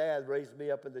and my dad raised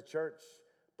me up in the church,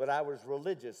 but I was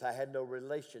religious. I had no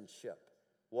relationship.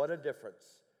 What a difference,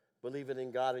 believing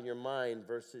in God in your mind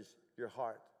versus your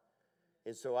heart.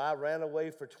 And so I ran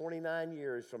away for 29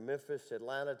 years from Memphis,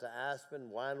 Atlanta to Aspen,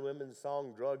 wine, women,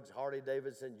 song, drugs,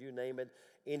 Harley-Davidson, you name it,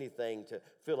 anything to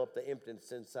fill up the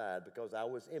emptiness inside, because I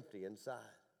was empty inside.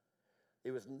 It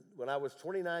was when I was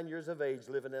 29 years of age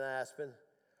living in Aspen,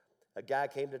 a guy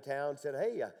came to town and said,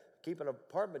 hey, keep an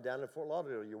apartment down in Fort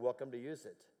Lauderdale. You're welcome to use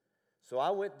it. So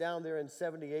I went down there in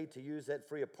 78 to use that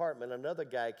free apartment. Another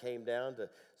guy came down to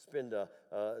spend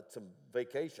some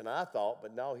vacation, I thought,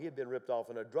 but no, he had been ripped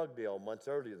off in a drug deal months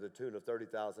earlier to the tune of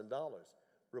 $30,000,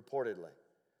 reportedly.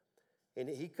 And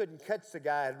he couldn't catch the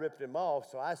guy who had ripped him off,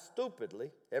 so I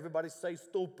stupidly, everybody say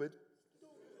stupid.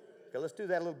 Okay, let's do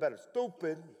that a little better.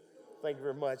 Stupid. Thank you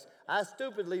very much. I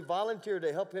stupidly volunteered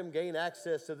to help him gain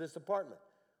access to this apartment.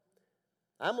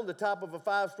 I'm on the top of a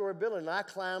 5-story building, and I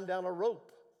climbed down a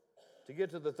rope to get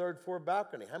to the 3rd floor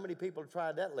balcony. How many people have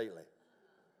tried that lately?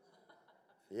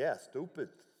 Yeah, stupid.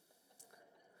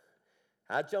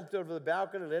 I jumped over the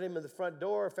balcony, let him in the front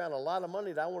door, found a lot of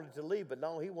money that I wanted to leave, but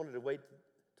no, he wanted to wait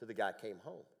till the guy came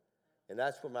home. And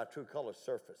that's when my true colors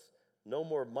surfaced. No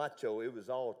more macho, it was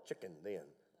all chicken then.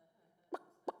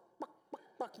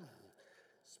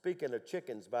 Speaking of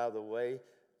chickens, by the way,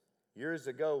 years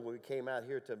ago when we came out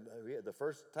here the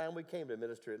first time we came to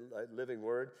ministry at Living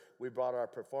Word, we brought our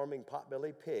performing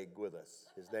potbelly pig with us.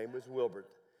 His name was Wilbert.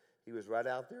 He was right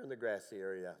out there in the grassy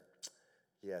area.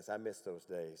 Yes, I miss those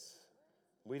days.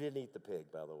 We didn't eat the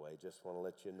pig, by the way, just want to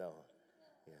let you know.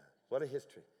 Yeah, what a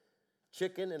history.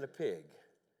 Chicken and a pig.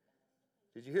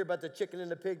 Did you hear about the chicken and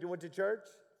the pig that went to church?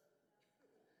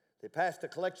 They passed a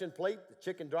collection plate. The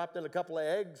chicken dropped in a couple of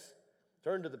eggs,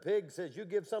 turned to the pig, says, you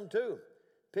give some too.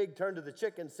 Pig turned to the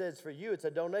chicken, says, for you it's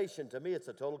a donation. To me it's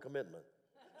a total commitment.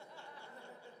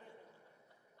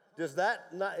 Is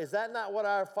that not what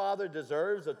our Father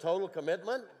deserves, a total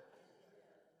commitment?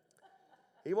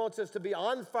 He wants us to be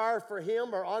on fire for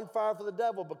him or on fire for the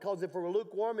devil, because if we're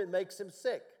lukewarm, it makes him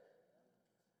sick.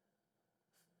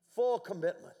 Full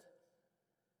commitment.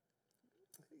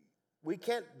 We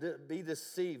can't be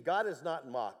deceived. God is not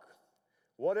mocked.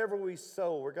 Whatever we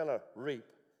sow, we're going to reap.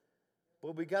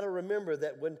 But we got to remember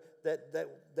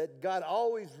that God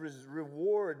always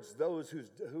rewards those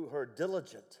who are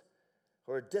diligent,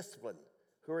 who are disciplined,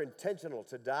 who are intentional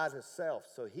to die to self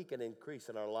so he can increase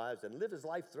in our lives and live his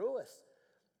life through us.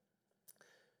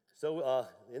 So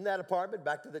in that apartment,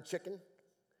 back to the chicken,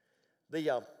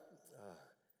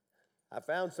 I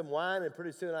found some wine, and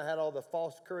pretty soon I had all the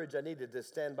false courage I needed to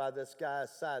stand by this guy's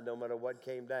side no matter what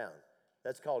came down.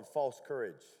 That's called false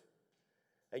courage.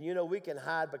 And you know, we can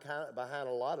hide behind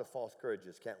a lot of false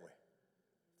courages, can't we?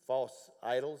 False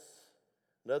idols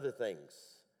and other things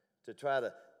to try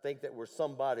to think that we're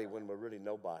somebody when we're really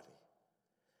nobody.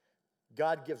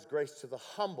 God gives grace to the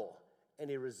humble, and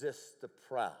he resists the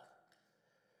proud.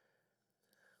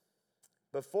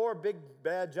 Before Big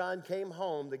Bad John came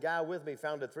home, the guy with me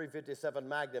found a .357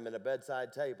 Magnum in a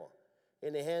bedside table,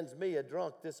 and he hands me a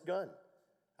drunk this gun.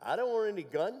 I don't want any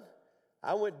gun.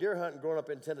 I went deer hunting growing up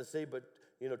in Tennessee, but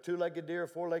you know, 2-legged deer,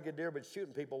 4-legged deer, but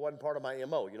shooting people wasn't part of my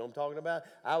MO. You know what I'm talking about?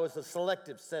 I was a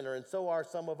selective sinner, and so are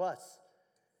some of us.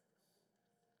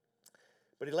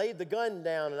 But he laid the gun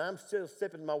down, and I'm still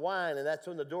sipping my wine, and that's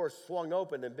when the door swung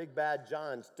open, and Big Bad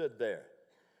John stood there.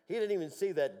 He didn't even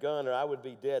see that gun, or I would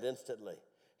be dead instantly.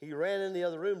 He ran in the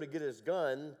other room to get his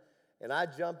gun, and I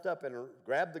jumped up and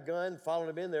grabbed the gun, followed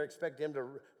him in there, expecting him to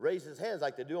raise his hands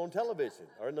like they do on television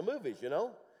or in the movies, you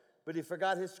know? But he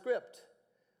forgot his script.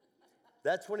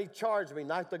 That's when he charged me,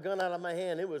 knocked the gun out of my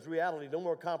hand. It was reality, no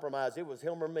more compromise. It was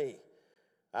him or me.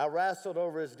 I wrestled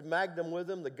over his Magnum with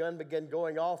him. The gun began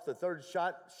going off. The third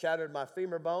shot shattered my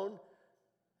femur bone,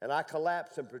 and I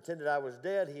collapsed and pretended I was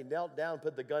dead. He knelt down,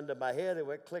 put the gun to my head. It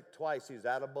went click twice. He was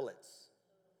out of bullets.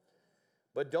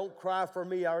 But don't cry for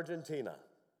me, Argentina.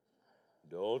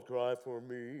 Don't cry for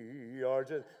me,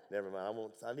 Argentina. Never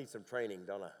mind, I need some training,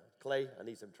 don't I? Clay, I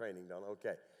need some training, don't I?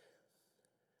 Okay.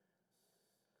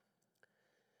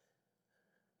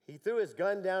 He threw his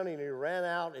gun down and he ran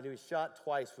out and he was shot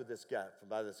twice by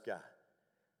this guy.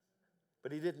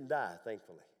 But he didn't die,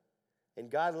 thankfully. And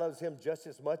God loves him just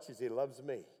as much as he loves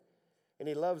me. And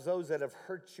he loves those that have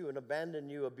hurt you and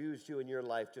abandoned you, abused you in your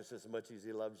life just as much as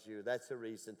he loves you. That's the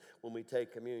reason when we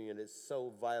take communion, it's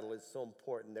so vital, it's so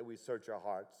important that we search our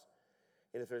hearts.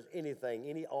 And if there's anything,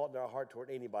 any ought in our heart toward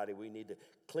anybody, we need to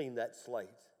clean that slate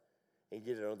and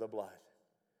get it under the blood.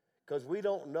 Because we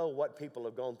don't know what people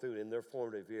have gone through in their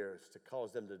formative years to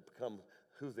cause them to become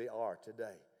who they are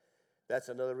today. That's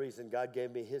another reason God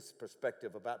gave me his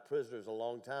perspective about prisoners a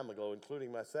long time ago,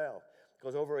 including myself.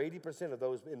 Because over 80% of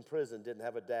those in prison didn't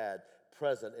have a dad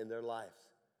present in their lives.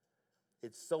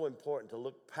 It's so important to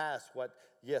look past what,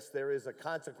 yes, there is a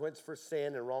consequence for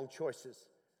sin and wrong choices.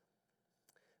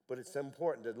 But it's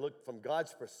important to look from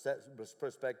God's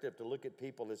perspective, to look at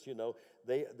people as,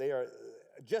 they are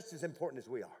just as important as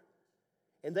we are.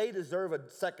 And they deserve a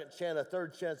second chance, a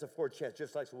third chance, a fourth chance,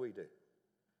 just like we do.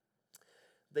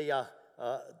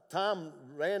 Tom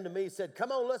ran to me and said,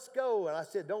 "Come on, let's go." And I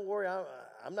said, "Don't worry,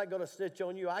 I'm not going to snitch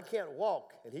on you. I can't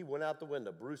walk." And he went out the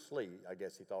window. Bruce Lee, I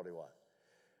guess he thought he was.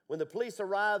 When the police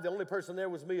arrived, the only person there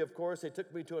was me, of course. They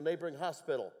took me to a neighboring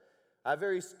hospital. I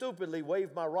very stupidly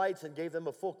waived my rights and gave them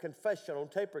a full confession on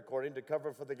tape recording to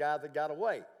cover for the guy that got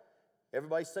away.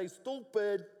 Everybody say,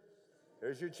 "Stupid."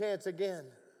 There's your chance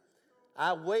again.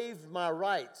 I waived my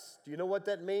rights. Do you know what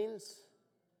that means?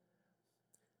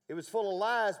 It was full of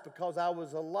lies because I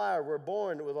was a liar. We're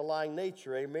born with a lying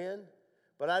nature, amen?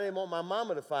 But I didn't want my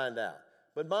mama to find out.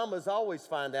 But mamas always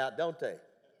find out, don't they?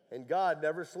 And God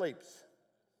never sleeps.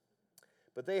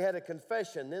 But they had a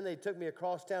confession. Then they took me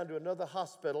across town to another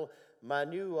hospital, my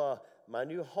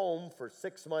new home for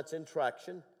 6 months in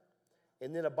traction,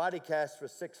 and then a body cast for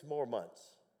 6 more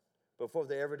months before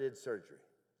they ever did surgery.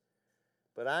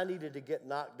 But I needed to get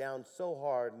knocked down so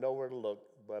hard, nowhere to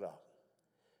look but up.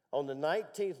 On the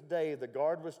 19th day, the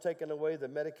guard was taken away, the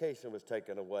medication was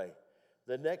taken away.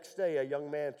 The next day, a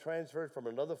young man transferred from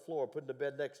another floor, put in the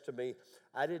bed next to me.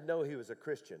 I didn't know he was a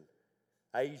Christian.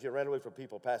 I usually ran away from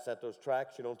people passing out those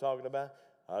tracts, you know what I'm talking about?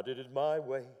 I did it my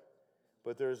way.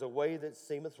 But there's a way that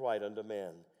seemeth right unto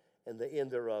man, and the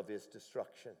end thereof is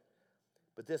destruction.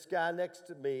 But this guy next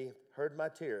to me heard my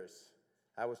tears.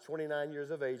 I was 29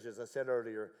 years of age, as I said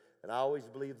earlier, and I always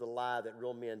believed the lie that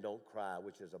real men don't cry,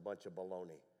 which is a bunch of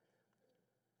baloney.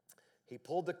 He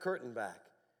pulled the curtain back,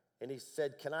 and he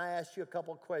said, "Can I ask you a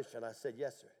couple of questions?" I said,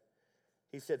 "Yes, sir."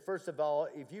 He said, "First of all,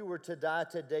 if you were to die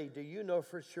today, do you know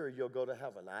for sure you'll go to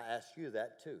heaven?" I asked you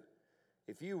that too.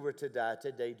 If you were to die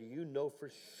today, do you know for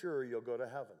sure you'll go to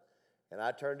heaven? And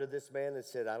I turned to this man and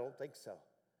said, "I don't think so."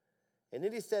 And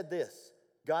then he said this,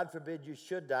 "God forbid you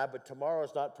should die, but tomorrow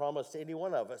is not promised to any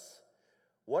one of us.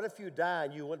 What if you die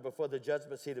and you went before the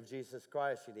judgment seat of Jesus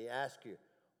Christ and he asked you,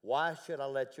 'Why should I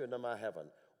let you into my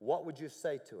heaven?' What would you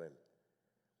say to him?"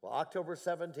 Well, October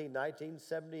 17,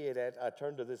 1978, I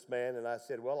turned to this man and I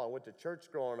said, "Well, I went to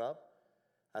church growing up.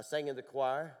 I sang in the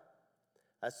choir.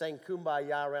 I sang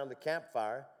Kumbaya around the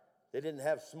campfire. They didn't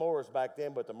have s'mores back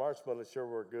then, but the marshmallows sure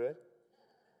were good."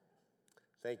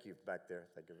 Thank you back there.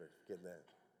 Thank you for getting that.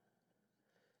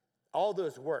 All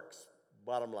those works,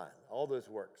 bottom line, all those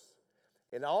works.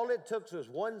 And all it took was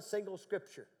one single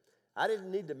scripture. I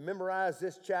didn't need to memorize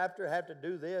this chapter, have to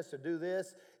do this or do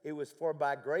this. It was for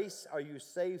by grace are you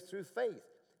saved through faith.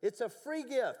 It's a free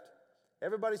gift.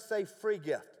 Everybody say free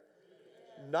gift.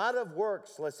 Not of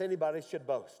works, lest anybody should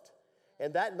boast.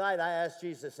 And that night I asked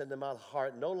Jesus into my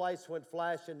heart. No lights went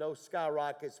flashing, no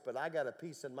skyrockets, but I got a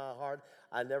peace in my heart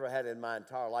I never had in my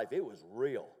entire life. It was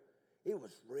real. It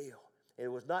was real. And it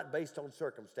was not based on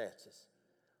circumstances.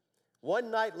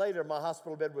 One night later, my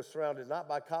hospital bed was surrounded not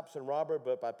by cops and robbers,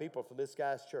 but by people from this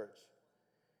guy's church.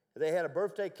 They had a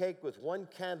birthday cake with one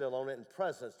candle on it and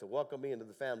presents to welcome me into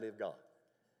the family of God.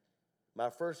 My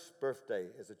first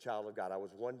birthday as a child of God, I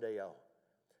was 1 day old.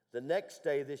 The next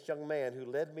day, this young man who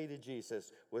led me to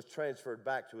Jesus was transferred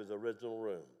back to his original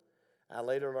room. I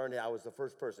later learned I was the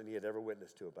first person he had ever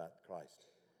witnessed to about Christ.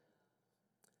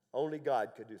 Only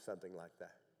God could do something like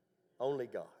that. Only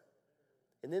God.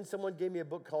 And then someone gave me a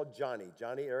book called Johnny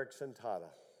Erickson Tata.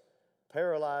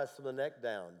 Paralyzed from the neck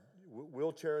down.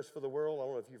 Wheelchairs for the World. I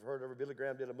don't know if you've heard of her. Billy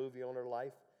Graham did a movie on her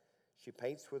life. She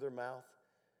paints with her mouth.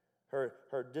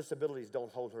 Her disabilities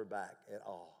don't hold her back at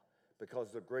all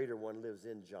because the greater one lives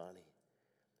in Johnny.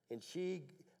 And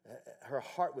her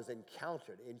heart was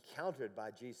encountered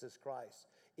by Jesus Christ.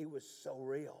 It was so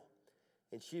real.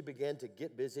 and she began to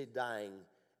get busy dying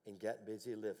and get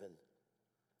busy living.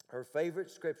 Her favorite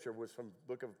scripture was from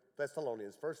the book of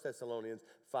Thessalonians, 1 Thessalonians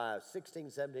 5, 16,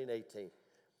 17, 18.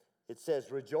 It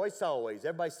says, rejoice always.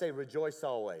 Everybody say, rejoice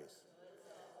always.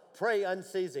 Pray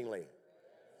unceasingly.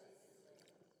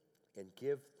 And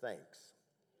give thanks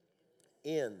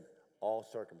in all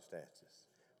circumstances.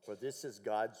 For this is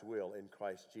God's will in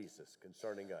Christ Jesus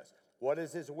concerning us. What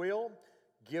is his will?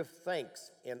 Give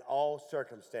thanks in all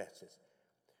circumstances.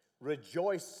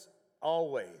 Rejoice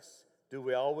always. Do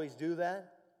we always do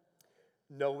that?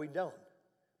 No, we don't.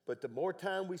 But the more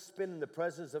time we spend in the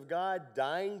presence of God,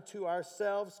 dying to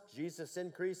ourselves, Jesus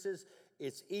increases,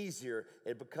 it's easier.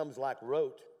 It becomes like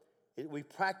rote. We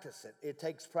practice it. It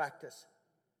takes practice.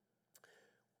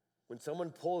 When someone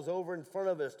pulls over in front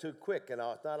of us too quick, and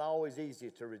it's not always easy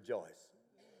to rejoice.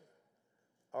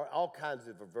 Or all kinds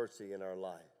of adversity in our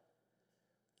life.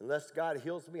 Unless God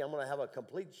heals me, I'm going to have a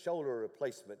complete shoulder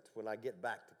replacement when I get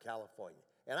back to California.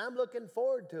 And I'm looking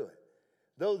forward to it.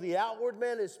 Though the outward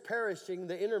man is perishing,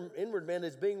 the inward man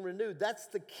is being renewed. That's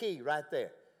the key right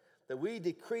there. That we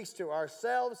decrease to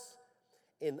ourselves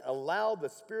and allow the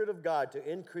Spirit of God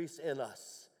to increase in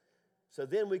us. So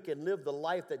then we can live the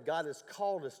life that God has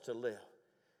called us to live.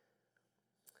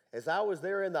 As I was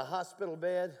there in the hospital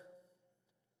bed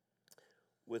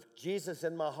with Jesus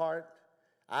in my heart,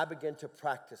 I began to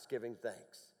practice giving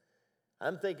thanks.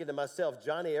 I'm thinking to myself,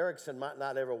 Johnny Erickson might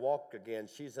not ever walk again.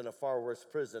 She's in a far worse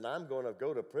prison. I'm going to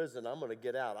go to prison. I'm going to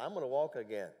get out. I'm going to walk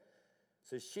again.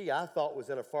 So I thought,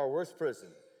 was in a far worse prison.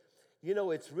 You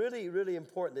know, it's really, really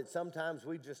important that sometimes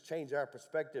we just change our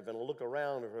perspective and look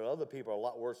around where other people are a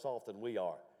lot worse off than we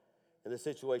are in the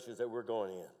situations that we're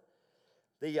going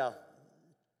in.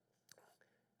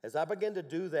 As I began to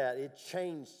do that, it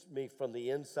changed me from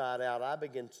the inside out. I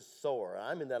began to soar.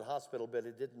 I'm in that hospital bed.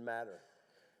 It didn't matter.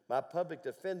 My public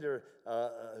defender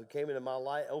who came into my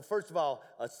life, first of all,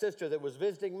 a sister that was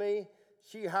visiting me,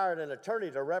 she hired an attorney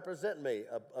to represent me,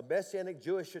 a Messianic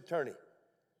Jewish attorney.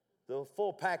 The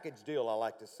full package deal, I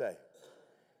like to say.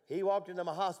 He walked into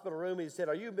my hospital room. He said,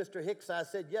 "Are you Mr. Hicks?" I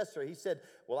said, "Yes, sir." He said,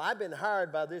 "Well, I've been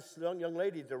hired by this young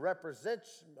lady to represent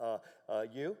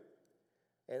you."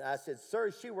 And I said,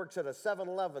 "Sir, she works at a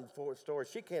 7-Eleven store.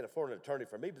 She can't afford an attorney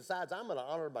for me. Besides, I'm going to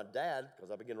honor my dad,"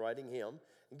 because I began writing him,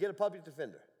 "and get a public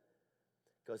defender."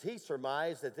 Because he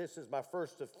surmised that this is my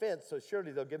first offense, so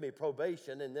surely they'll give me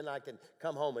probation, and then I can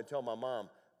come home and tell my mom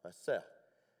myself.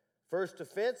 First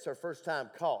offense or first time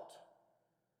caught?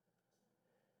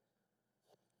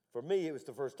 For me, it was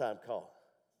the first time caught.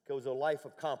 It was a life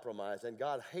of compromise, and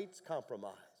God hates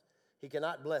compromise. He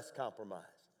cannot bless compromise.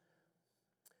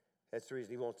 That's the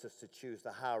reason he wants us to choose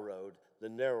the high road, the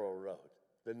narrow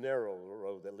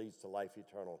road that leads to life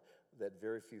eternal, that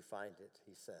very few find it,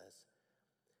 he says.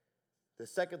 The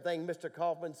second thing Mr.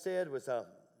 Kaufman said was,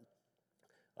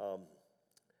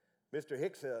 Mr.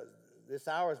 Hicks, this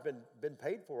hour has been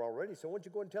paid for already, so why don't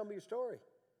you go and tell me your story?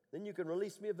 Then you can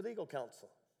release me of legal counsel.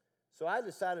 So I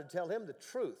decided to tell him the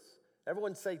truth.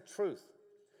 Everyone say truth.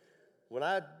 When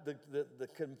the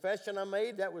confession I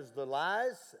made, that was the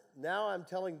lies. Now I'm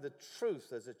telling the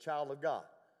truth as a child of God.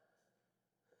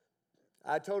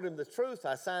 I told him the truth.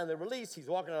 I signed the release. He's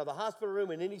walking out of the hospital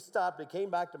room, and then he stopped. He came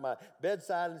back to my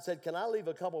bedside and said, "Can I leave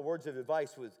a couple words of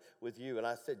advice with you?" And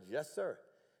I said, "Yes, sir."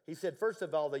 He said, "First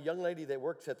of all, the young lady that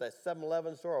works at that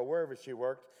 7-Eleven store or wherever she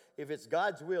worked, if it's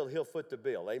God's will, he'll foot the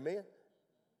bill." Amen?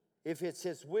 If it's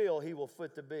his will, he will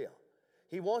foot the bill.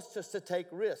 He wants us to take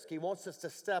risk. He wants us to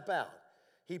step out.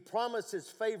 He promises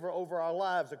favor over our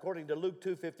lives according to Luke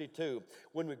 2:52.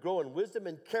 When we grow in wisdom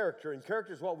and character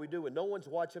is what we do when no one's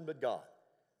watching but God.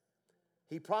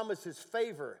 He promises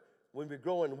favor when we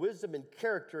grow in wisdom and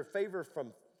character, favor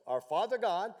from our Father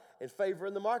God and favor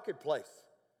in the marketplace.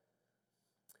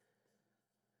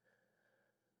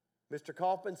 Mr.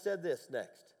 Kaufman said this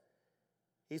next.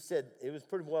 He said, it was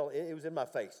pretty well, it was in my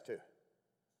face too.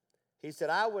 He said,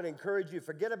 "I would encourage you,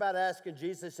 forget about asking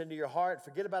Jesus into your heart.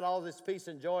 Forget about all this peace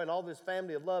and joy and all this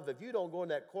family of love. If you don't go in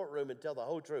that courtroom and tell the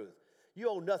whole truth, you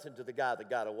owe nothing to the guy that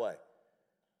got away."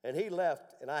 And he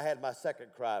left, and I had my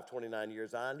second cry of 29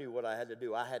 years. I knew what I had to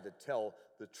do. I had to tell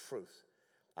the truth.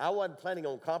 I wasn't planning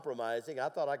on compromising. I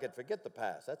thought I could forget the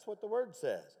past. That's what the word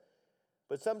says.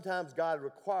 But sometimes God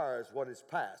requires what is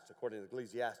past, according to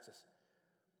Ecclesiastes.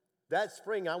 That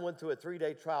spring, I went through a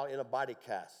 3-day trial in a body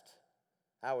cast.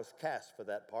 I was cast for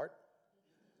that part.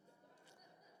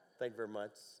 Thank you very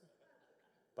much.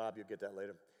 Bob, you'll get that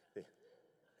later.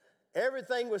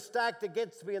 Everything was stacked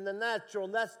against me in the natural,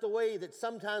 and that's the way that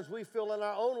sometimes we feel in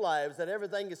our own lives, that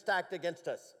everything is stacked against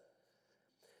us.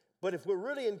 But if we're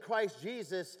really in Christ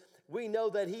Jesus, we know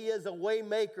that he is a way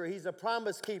maker, he's a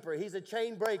promise keeper, he's a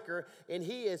chain breaker, and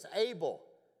he is able.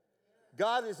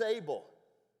 God is able.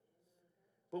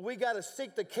 But we got to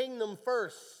seek the kingdom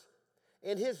first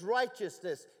and his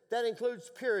righteousness. That includes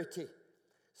purity.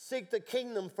 Seek the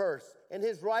kingdom first and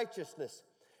his righteousness.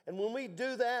 And when we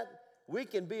do that, we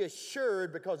can be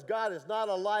assured, because God is not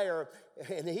a liar,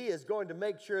 and he is going to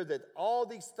make sure that all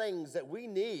these things that we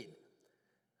need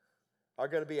are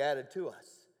going to be added to us.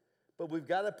 But we've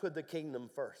got to put the kingdom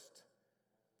first.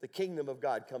 The kingdom of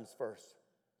God comes first.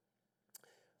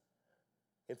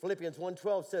 In Philippians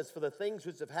 1:12 says, for the things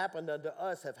which have happened unto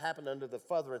us have happened under the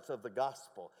furtherance of the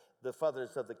gospel, the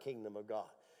furtherance of the kingdom of God.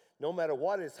 No matter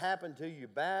what has happened to you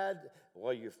bad,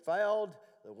 or you failed,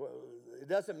 it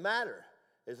doesn't matter.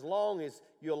 As long as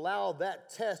you allow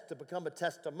that test to become a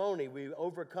testimony, we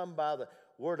overcome by the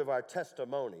word of our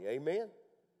testimony. Amen?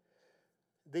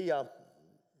 The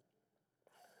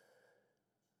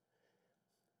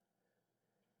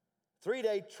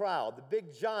 3-day trial, the Big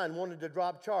John wanted to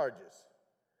drop charges,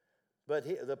 but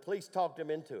the police talked him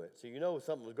into it. So you know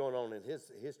something was going on in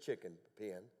his chicken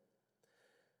pen.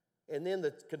 And then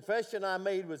the confession I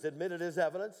made was admitted as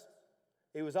evidence.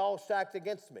 It was all stacked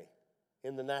against me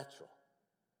in the natural.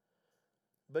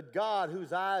 But God,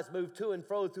 whose eyes move to and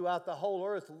fro throughout the whole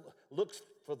earth, looks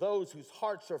for those whose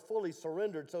hearts are fully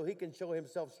surrendered so he can show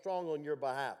himself strong on your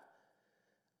behalf.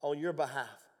 On your behalf.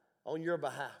 On your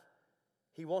behalf.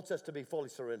 He wants us to be fully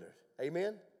surrendered.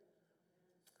 Amen?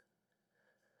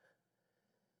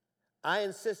 I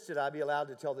insisted I be allowed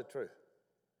to tell the truth.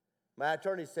 My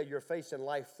attorney said, you're facing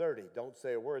life 30. Don't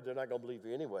say a word. They're not going to believe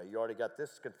you anyway. You already got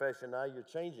this confession. Now you're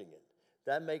changing it.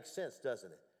 That makes sense, doesn't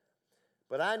it?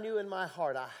 But I knew in my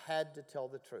heart I had to tell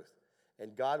the truth.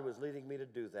 And God was leading me to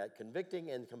do that, convicting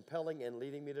and compelling and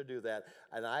leading me to do that.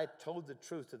 And I told the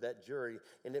truth to that jury,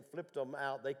 and it flipped them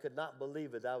out. They could not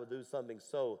believe it. I would do something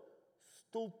so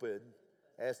stupid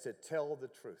as to tell the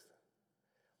truth.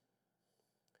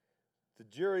 The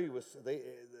jury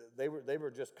they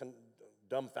were just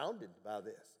dumbfounded by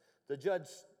this. The judge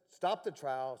stopped the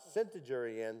trial, sent the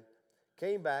jury in,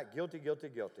 came back, guilty, guilty,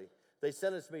 guilty. They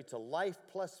sentenced me to life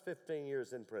plus 15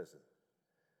 years in prison.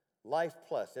 Life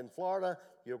plus. In Florida,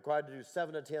 you're required to do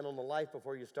 7 to 10 on the life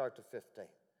before you start to 15.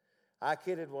 I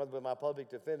kidded with my public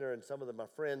defender and some of my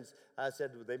friends. I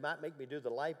said, they might make me do the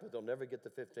life, but they'll never get the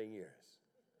 15 years.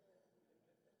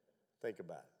 Think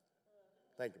about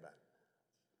it. Think about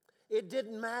it. It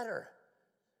didn't matter,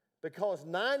 because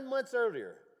 9 months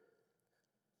earlier,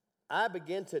 I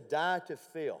began to die to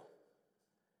Phil.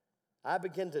 I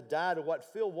began to die to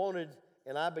what Phil wanted,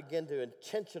 and I began to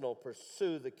intentionally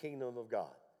pursue the kingdom of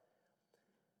God.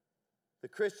 The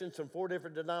Christians from 4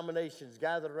 different denominations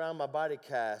gathered around my body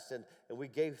cast, and we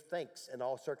gave thanks in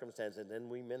all circumstances, and then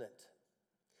we meant it.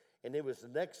 And it was the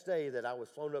next day that I was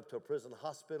flown up to a prison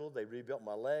hospital. They rebuilt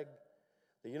my leg.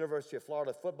 The University of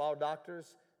Florida football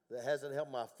doctors, that hasn't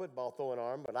helped my football throwing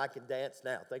arm, but I can dance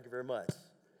now. Thank you very much.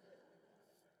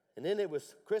 And then it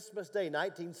was Christmas Day,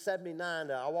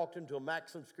 1979. I walked into a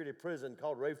maximum security prison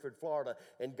called Rayford, Florida,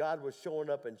 and God was showing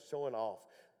up and showing off.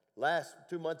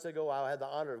 2 months ago, I had the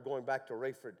honor of going back to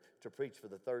Rayford to preach for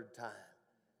the 3rd time.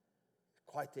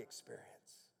 Quite the experience.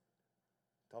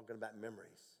 Talking about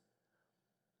memories.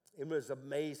 It was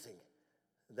amazing.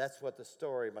 That's what the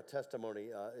story, my testimony,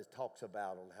 talks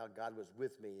about, on how God was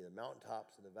with me in the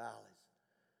mountaintops and the valleys.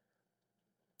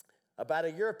 About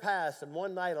a year passed, and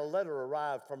one night a letter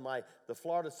arrived from the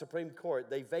Florida Supreme Court.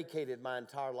 They vacated my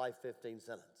entire life 15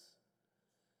 sentence.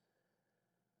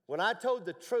 When I told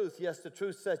the truth, yes, the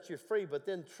truth sets you free, but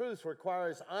then truth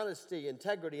requires honesty,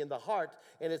 integrity in the heart,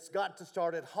 and it's got to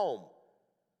start at home.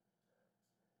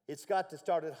 It's got to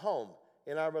start at home.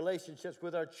 In our relationships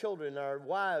with our children, our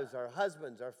wives, our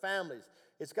husbands, our families.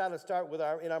 It's got to start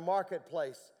in our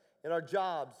marketplace, in our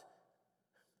jobs.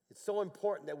 It's so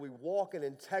important that we walk in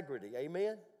integrity.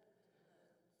 Amen?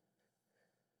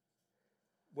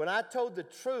 When I told the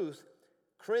truth,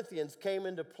 Corinthians came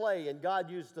into play, and God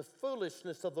used the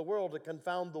foolishness of the world to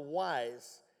confound the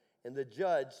wise, and the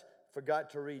judge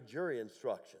forgot to read jury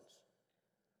instructions.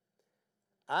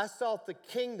 I sought the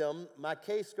kingdom. My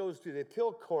case goes to the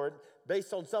appeal court.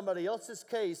 Based on somebody else's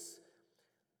case,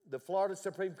 the Florida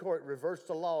Supreme Court reversed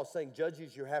the law, saying,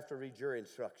 judges, you have to read jury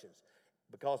instructions.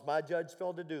 Because my judge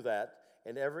failed to do that,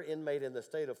 and every inmate in the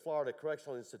state of Florida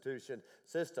correctional institution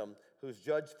system whose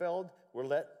judge failed were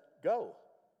let go.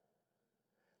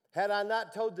 Had I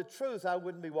not told the truth, I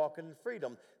wouldn't be walking in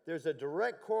freedom. There's a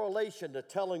direct correlation to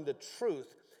telling the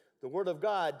truth, the Word of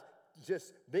God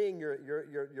just being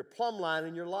your plumb line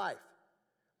in your life.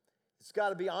 It's got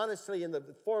to be honestly in the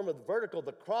form of the vertical,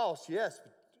 the cross, yes,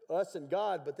 us and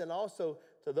God, but then also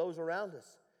to those around us.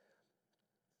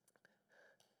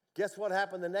 Guess what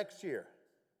happened the next year?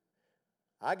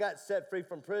 I got set free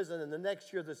from prison, and the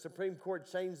next year the Supreme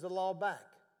Court changed the law back.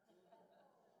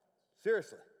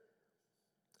 Seriously.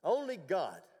 Only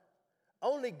God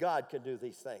can do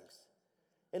these things.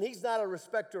 And he's not a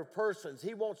respecter of persons.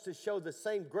 He wants to show the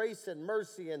same grace and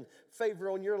mercy and favor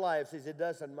on your lives as he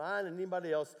does on mine and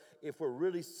anybody else if we're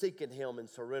really seeking him and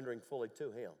surrendering fully to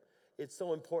him. It's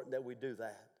so important that we do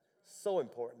that. So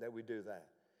important that we do that.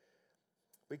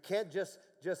 We can't just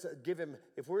give him,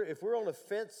 if we're on a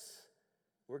fence,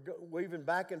 we're weaving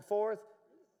back and forth,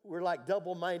 we're like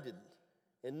double-minded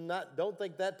and don't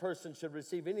think that person should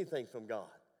receive anything from God.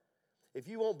 If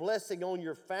you want blessing on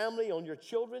your family, on your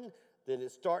children, then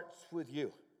it starts with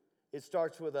you. It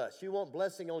starts with us. You want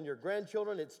blessing on your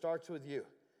grandchildren, it starts with you.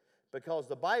 Because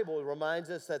the Bible reminds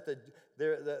us that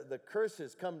the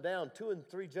curses come down 2 and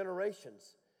 3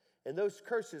 generations. And those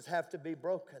curses have to be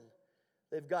broken.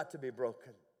 They've got to be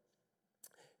broken.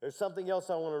 There's something else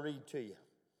I want to read to you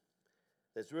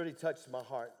that's really touched my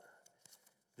heart.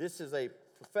 This is a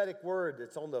prophetic word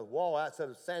that's on the wall outside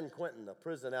of San Quentin, a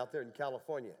prison out there in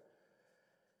California.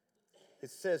 It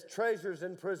says treasures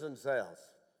in prison cells,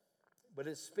 but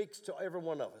it speaks to every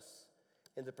one of us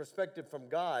in the perspective from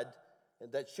God,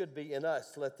 and that should be in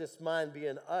us. Let this mind be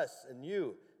in us and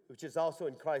you, which is also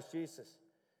in Christ Jesus.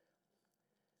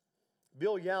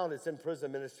 Bill Young is in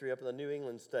prison ministry up in the New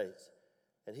England states,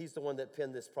 and he's the one that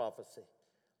penned this prophecy.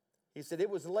 He said, it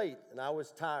was late and I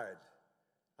was tired.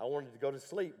 I wanted to go to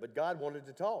sleep, but God wanted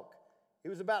to talk. It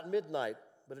was about midnight,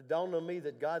 but it dawned on me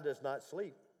that God does not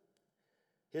sleep.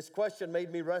 His question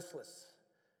made me restless.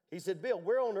 He said, Bill,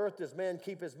 where on earth does man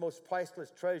keep his most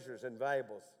priceless treasures and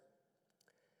valuables?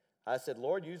 I said,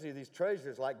 Lord, usually these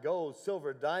treasures like gold,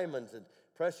 silver, diamonds, and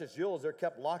precious jewels, they're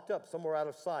kept locked up somewhere out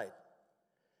of sight.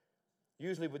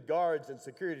 Usually with guards and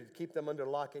security to keep them under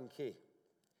lock and key.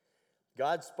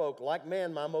 God spoke, like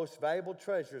man, my most valuable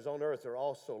treasures on earth are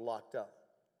also locked up.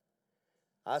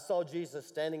 I saw Jesus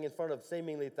standing in front of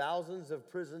seemingly thousands of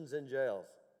prisons and jails.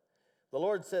 The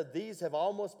Lord said, these have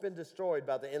almost been destroyed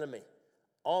by the enemy.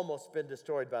 Almost been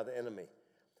destroyed by the enemy.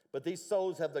 But these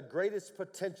souls have the greatest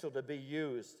potential to be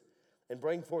used and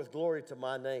bring forth glory to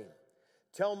my name.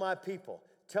 Tell my people,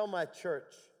 tell my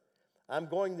church, I'm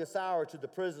going this hour to the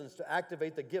prisons to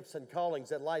activate the gifts and callings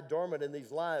that lie dormant in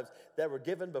these lives that were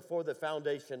given before the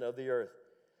foundation of the earth.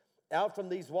 Out from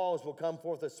these walls will come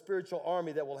forth a spiritual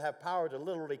army that will have power to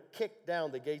literally kick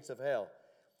down the gates of hell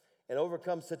and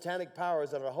overcome satanic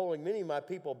powers that are holding many of my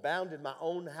people bound in my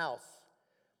own house.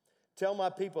 Tell my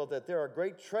people that there are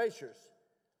great treasures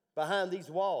behind these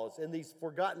walls in these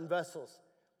forgotten vessels.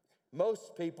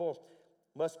 Most people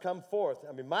must come forth.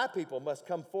 My people must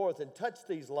come forth and touch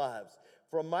these lives,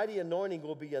 for a mighty anointing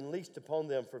will be unleashed upon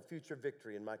them for future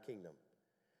victory in my kingdom.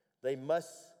 They must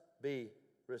be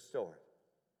restored.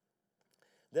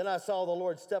 Then I saw the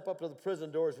Lord step up to the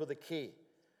prison doors with a key.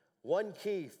 One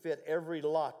key fit every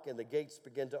lock, and the gates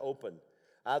began to open.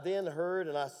 I then heard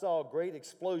and I saw great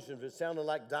explosions. It sounded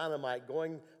like dynamite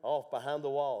going off behind the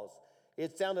walls.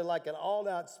 It sounded like an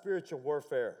all-out spiritual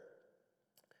warfare.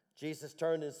 Jesus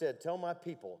turned and said, tell my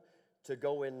people to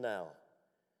go in now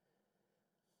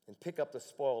and pick up the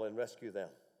spoil and rescue them.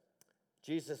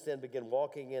 Jesus then began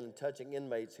walking in and touching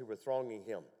inmates who were thronging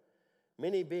him.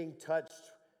 Many being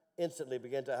touched instantly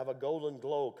began to have a golden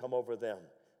glow come over them.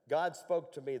 God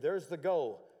spoke to me, there's the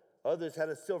gold. Others had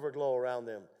a silver glow around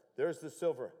them. There's the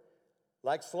silver.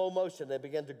 Like slow motion, they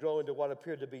began to grow into what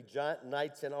appeared to be giant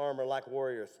knights in armor like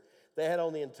warriors. They had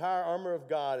on the entire armor of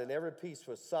God, and every piece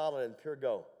was solid and pure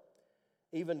gold,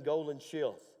 even golden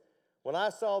shields. When I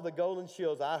saw the golden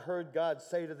shields, I heard God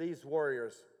say to these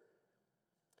warriors,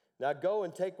 now go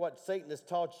and take what Satan has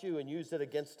taught you and use it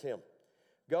against him.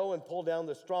 Go and pull down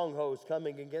the strongholds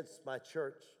coming against my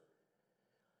church.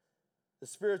 The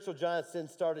spiritual giants then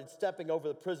started stepping over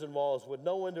the prison walls with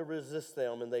no one to resist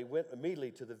them, and they went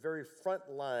immediately to the very front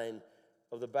line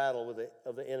of the battle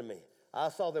of the enemy. I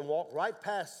saw them walk right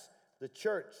past the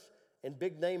church, and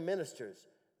big-name ministers,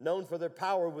 known for their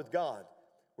power with God,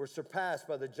 were surpassed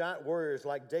by the giant warriors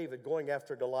like David going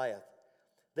after Goliath.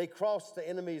 They crossed the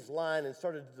enemy's line and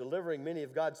started delivering many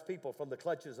of God's people from the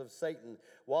clutches of Satan,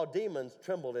 while demons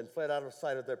trembled and fled out of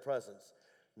sight of their presence.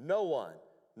 No one,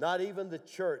 not even the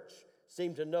church,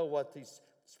 seemed to know what these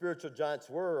spiritual giants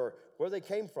were or where they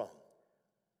came from.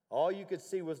 All you could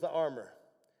see was the armor,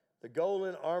 the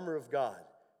golden armor of God,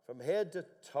 from head to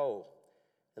toe,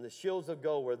 and the shields of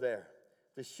gold were there.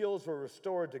 The shields were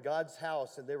restored to God's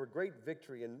house, and they were great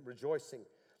victory and rejoicing.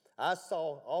 I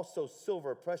saw also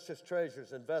silver, precious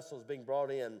treasures, and vessels being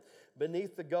brought in.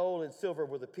 Beneath the gold and silver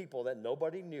were the people that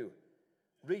nobody knew,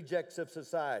 rejects of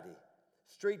society,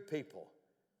 street people,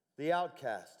 the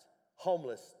outcast,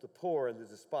 homeless, the poor, and the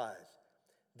despised.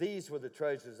 These were the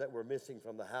treasures that were missing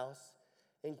from the house.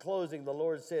 In closing, the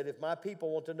Lord said, if my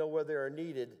people want to know where they are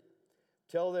needed,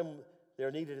 tell them they're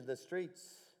needed in the streets,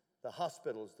 the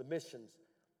hospitals, the missions,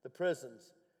 the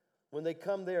prisons. When they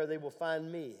come there, they will find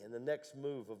me in the next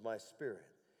move of my Spirit.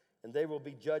 And they will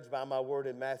be judged by my word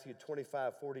in Matthew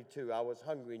 25:42. I was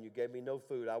hungry and you gave me no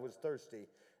food. I was thirsty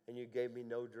and you gave me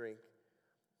no drink.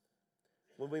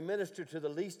 When we minister to the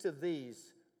least of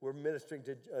these, we're ministering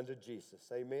unto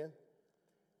Jesus. Amen?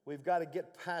 We've got to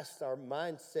get past our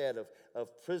mindset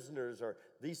of prisoners or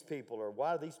these people or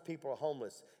why these people are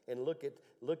homeless and look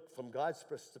from God's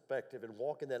perspective and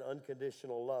walk in that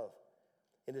unconditional love.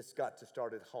 And it's got to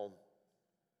start at home.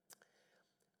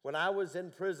 When I was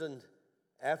in prison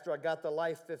after I got the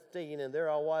Life 15, and there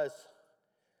I was,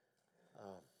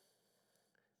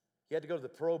 you had to go to the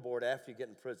parole board after you get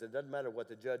in prison. It doesn't matter what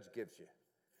the judge gives you.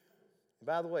 And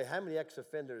by the way, how many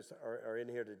ex-offenders are in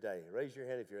here today? Raise your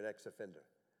hand if you're an ex-offender.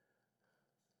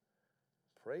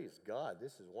 Praise God,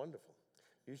 this is wonderful.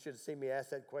 You should have seen me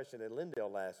ask that question in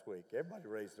Lindale last week. Everybody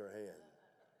raised their hand.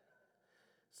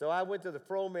 So I went to the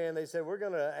parole man. They said, we're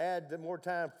going to add more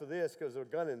time for this because there's a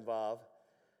gun involved.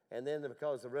 And then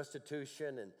because of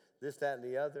restitution and this, that, and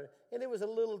the other. And it was a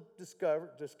little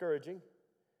discouraging.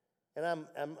 And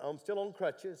I'm still on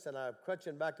crutches, and I'm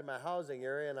crutching back to my housing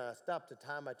area, and I stopped to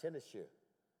tie my tennis shoe.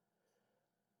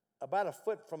 About a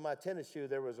foot from my tennis shoe,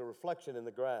 there was a reflection in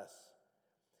the grass.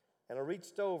 And I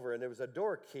reached over, and there was a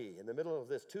door key in the middle of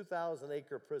this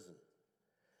 2,000-acre prison.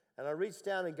 And I reached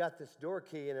down and got this door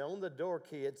key, and on the door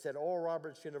key it said Oral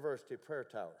Roberts University Prayer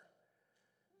Tower.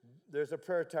 There's a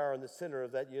prayer tower in the center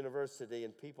of that university,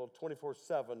 and people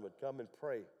 24/7 would come and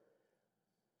pray.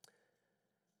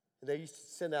 And they used to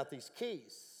send out these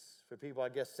keys for people, I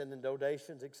guess, sending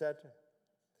donations, etc.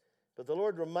 But the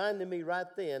Lord reminded me right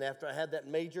then, after I had that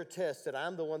major test, that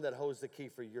I'm the one that holds the key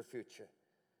for your future.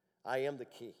 I am the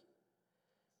key.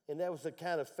 And that was the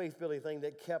kind of faith-building thing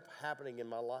that kept happening in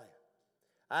my life.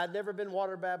 I had never been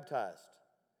water baptized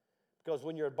because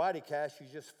when you're a body cast, you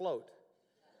just float.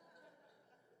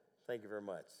 Thank you very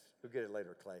much. You'll get it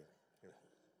later, Clay.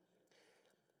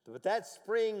 But that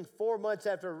spring, 4 months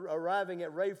after arriving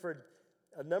at Rayford,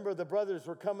 a number of the brothers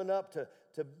were coming up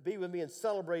to be with me and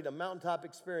celebrate a mountaintop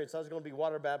experience. I was going to be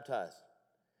water baptized.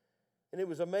 And it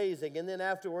was amazing. And then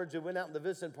afterwards, we went out in the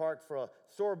visiting park for a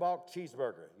store-bought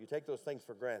cheeseburger. You take those things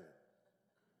for granted.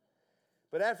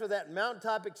 But after that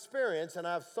mountaintop experience, and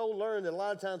I've so learned that a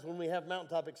lot of times when we have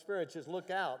mountaintop experiences, look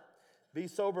out, be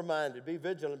sober-minded, be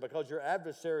vigilant, because your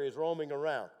adversary is roaming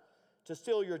around to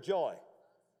steal your joy.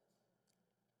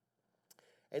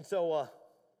 And so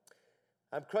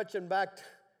I'm crutching back.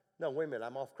 No, wait a minute.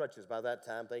 I'm off crutches by that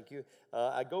time. Thank you.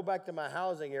 I go back to my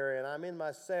housing area, and I'm in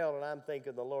my cell, and I'm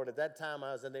thinking the Lord. At that time,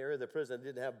 I was in the area of the prison that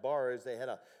didn't have bars. They had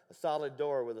a solid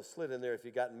door with a slit in there if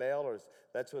you got mail, or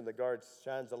that's when the guard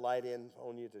shines a light in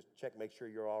on you to check, make sure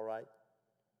you're all right.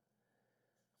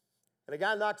 And a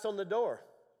guy knocks on the door.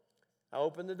 I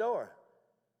opened the door.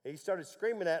 He started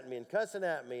screaming at me and cussing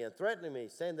at me and threatening me,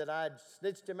 saying that I'd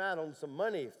snitched him out on some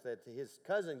money that his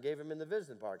cousin gave him in the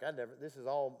visiting park. This is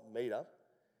all made up.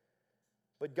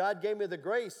 But God gave me the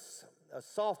grace. A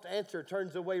soft answer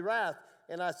turns away wrath.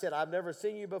 And I said, I've never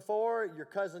seen you before. Your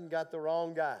cousin got the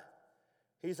wrong guy.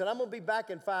 He said, I'm going to be back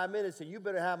in 5 minutes, and you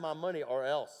better have my money or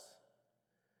else.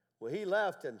 Well, he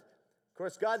left, and of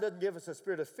course, God doesn't give us a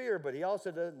spirit of fear, but he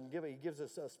also he gives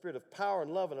us a spirit of power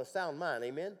and love and a sound mind.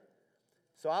 Amen?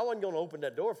 So I wasn't going to open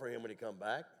that door for him when he come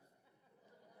back.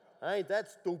 I ain't that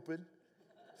stupid.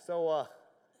 So,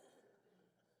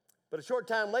 but a short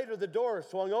time later, the door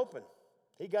swung open.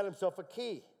 He got himself a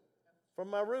key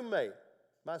from my roommate,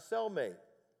 my cellmate.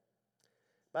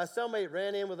 My cellmate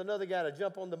ran in with another guy to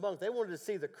jump on the bunk. They wanted to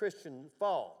see the Christian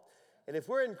fall. And if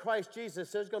we're in Christ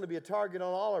Jesus, there's going to be a target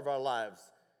on all of our lives.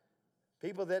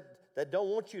 People that don't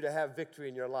want you to have victory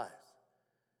in your lives.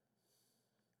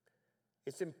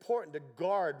 It's important to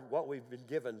guard what we've been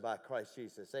given by Christ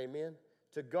Jesus. Amen?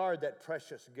 To guard that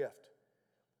precious gift.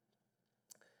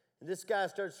 And this guy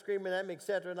started screaming at me,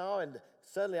 etc. and all, and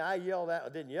suddenly I yelled out. I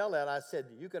didn't yell out. I said,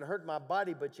 you can hurt my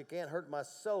body, but you can't hurt my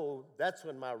soul. That's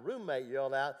when my roommate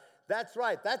yelled out, that's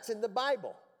right, that's in the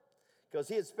Bible. Because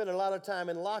he had spent a lot of time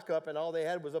in lockup, and all they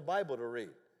had was a Bible to read.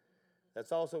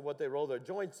 That's also what they roll their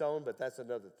joints on, but that's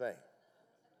another thing.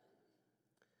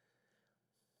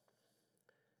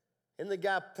 And the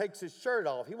guy takes his shirt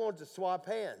off. He wanted to swap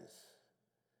hands.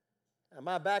 And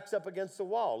my back's up against the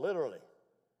wall, literally.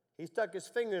 He stuck his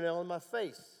fingernail in my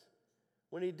face.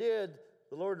 When he did,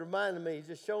 the Lord reminded me, he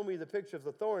just showed me the picture of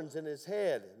the thorns in his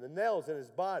head and the nails in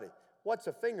his body. What's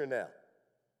a fingernail?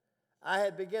 I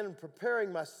had begun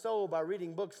preparing my soul by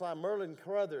reading books like Merlin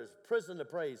Carothers, Prison to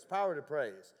Praise, Power to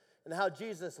Praise, and how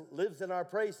Jesus lives in our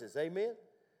praises. Amen?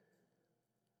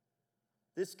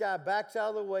 This guy backs out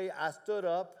of the way. I stood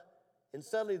up, and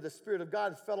suddenly the Spirit of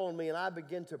God fell on me, and I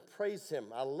began to praise him.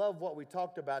 I love what we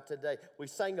talked about today. We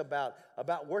sang about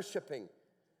worshiping.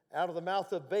 Out of the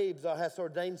mouth of babes thou hast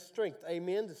ordained strength,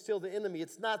 amen, to still the enemy.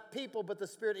 It's not people, but the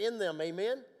Spirit in them,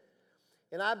 amen?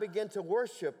 And I began to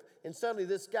worship, and suddenly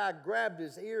this guy grabbed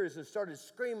his ears and started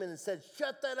screaming and said,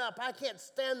 "Shut that up, I can't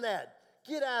stand that.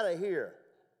 Get out of here."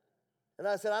 And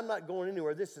I said, "I'm not going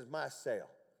anywhere. This is my cell.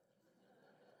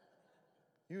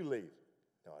 You leave."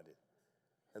 No, I didn't.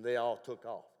 And they all took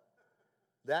off.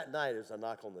 That night, there's a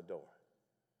knock on the door.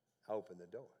 I opened the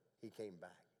door. He came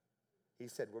back. He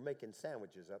said, "We're making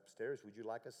sandwiches upstairs. Would you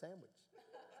like a sandwich?"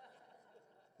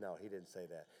 No, he didn't say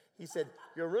that. He said,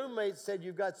 "Your roommate said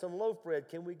you've got some loaf bread.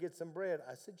 Can we get some bread?"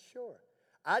 I said, "Sure."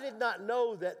 I did not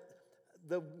know that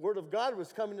the word of God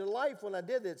was coming to life when I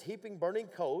did this, heaping burning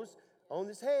coals on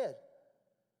his head,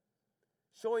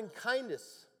 showing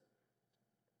kindness.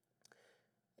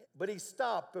 But he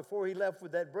stopped before he left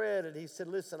with that bread, and he said,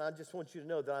 "Listen, I just want you to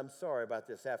know that I'm sorry about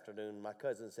this afternoon. My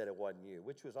cousin said it wasn't you,"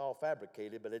 which was all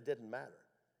fabricated, but it didn't matter.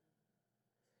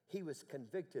 He was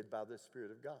convicted by the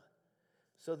Spirit of God.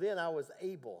 So then I was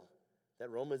able, that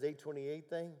Romans 8:28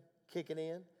 thing kicking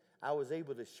in, I was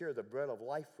able to share the bread of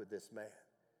life with this man.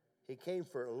 He came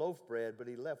for a loaf bread, but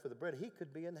he left with the bread. He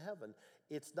could be in heaven.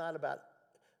 It's not about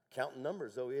counting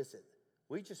numbers, though, is it?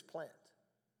 We just plant,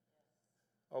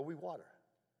 or we water,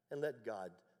 and let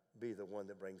God be the one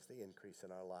that brings the increase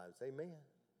in our lives. Amen.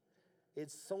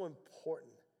 It's so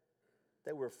important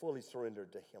that we're fully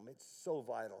surrendered to him. It's so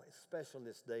vital, especially in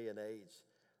this day and age,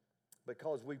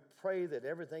 because we pray that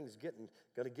everything's going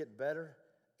to get better,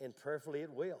 and prayerfully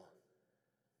it will.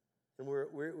 And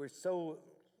we're so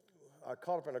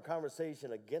caught up in a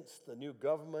conversation against the new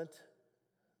government,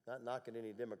 not knocking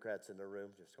any Democrats in the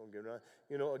room, just going to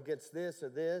get on, against this, or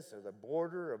the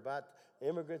border, about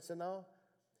immigrants and all.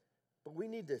 But we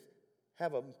need to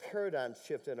have a paradigm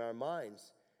shift in our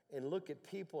minds and look at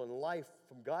people and life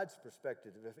from God's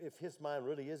perspective. If his mind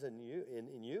really is in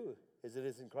you as it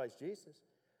is in Christ Jesus.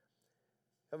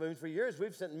 I mean, for years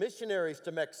we've sent missionaries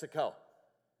to Mexico.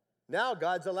 Now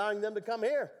God's allowing them to come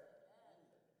here.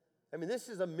 I mean, this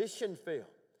is a mission field.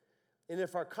 And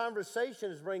if our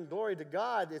conversations bring glory to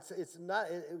God,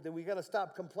 then we got to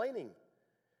stop complaining.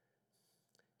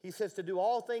 He says to do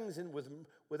all things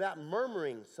without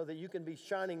murmuring, so that you can be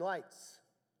shining lights.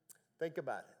 Think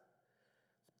about it.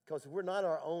 Because we're not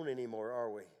our own anymore, are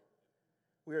we?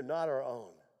 We are not our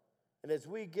own. And as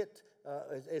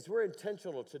we're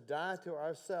intentional to die to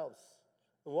ourselves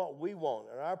and what we want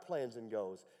and our plans and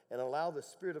goals, and allow the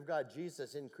Spirit of God,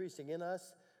 Jesus, increasing in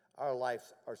us, our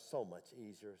lives are so much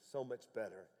easier, so much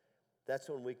better. That's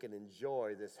when we can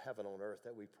enjoy this heaven on earth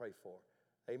that we pray for.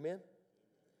 Amen?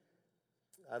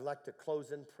 I'd like to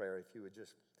close in prayer, if you would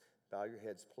just bow your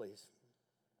heads, please.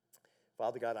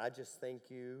 Father God, I just thank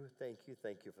you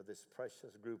for this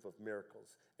precious group of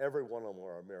miracles. Every one of them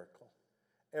are a miracle.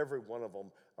 Every one of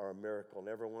them are a miracle, and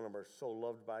every one of them are so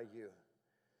loved by you.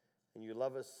 And you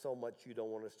love us so much, you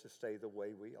don't want us to stay the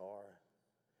way we are.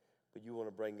 But you want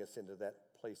to bring us into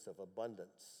that place of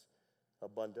abundance,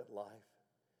 abundant life.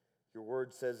 Your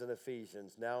word says in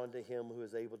Ephesians, "Now unto him who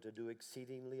is able to do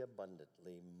exceedingly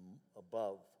abundantly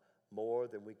above more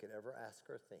than we could ever ask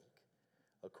or think,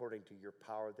 according to your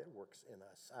power that works in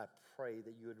us." I pray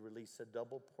that you would release a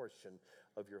double portion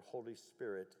of your Holy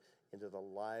Spirit into the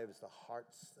lives, the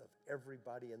hearts of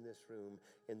everybody in this room,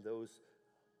 and those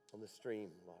on the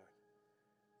stream, Lord,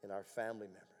 and our family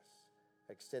members,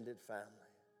 extended family.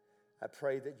 I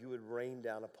pray that you would rain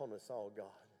down upon us all,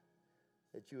 God,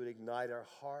 that you would ignite our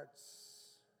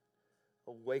hearts,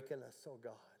 awaken us, oh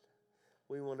God.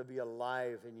 We want to be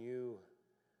alive in you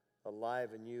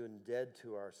and dead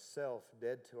to ourself,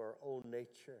 dead to our own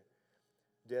nature,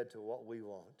 dead to what we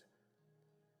want.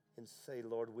 And say,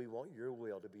 Lord, we want your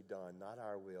will to be done, not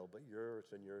our will, but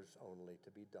yours and yours only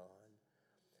to be done.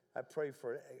 I pray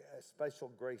for a special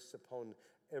grace upon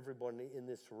everyone in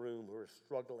this room who are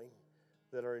struggling,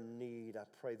 that are in need. I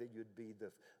pray that you'd be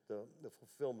the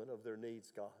fulfillment of their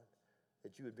needs, God,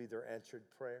 that you would be their answered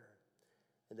prayer,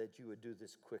 and that you would do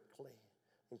this quickly.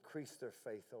 Increase their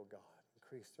faith, oh God.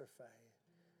 Increase their faith.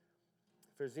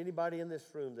 If there's anybody in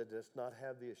this room that does not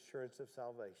have the assurance of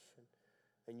salvation,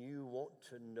 and you want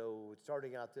to know,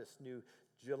 starting out this new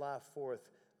July 4th,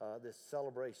 this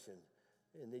celebration,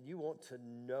 and that you want to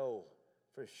know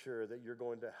for sure that you're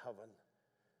going to heaven,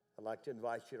 I'd like to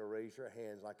invite you to raise your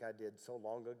hands like I did so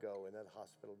long ago in that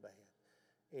hospital bed.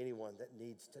 Anyone that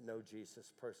needs to know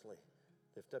Jesus personally,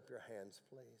 lift up your hands,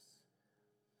 please.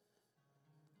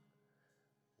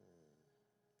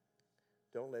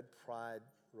 Don't let pride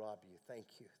rob you. Thank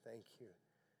you. Thank you.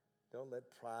 Don't let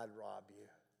pride rob you.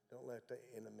 Don't let the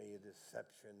enemy, the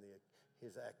deception,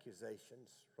 his accusations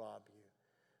rob you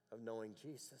of knowing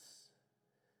Jesus.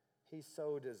 He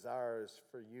so desires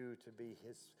for you to be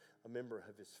a member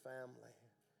of his family,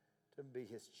 to be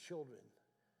his children,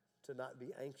 to not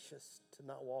be anxious, to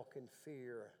not walk in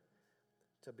fear,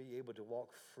 to be able to walk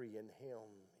free in him.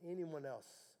 Anyone else,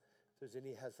 if there's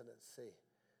any hesitancy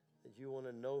that you want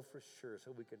to know for sure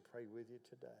so we can pray with you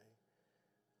today.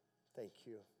 Thank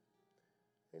you.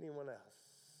 Anyone else?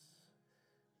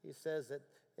 He says that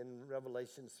in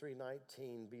Revelation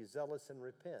 3:19, be zealous and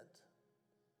repent.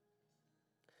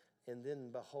 And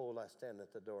then, behold, I stand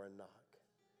at the door and knock.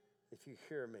 If you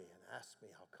hear me and ask me,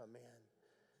 I'll come in.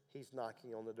 He's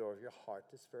knocking on the door of your heart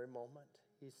this very moment.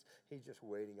 He's just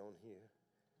waiting on you.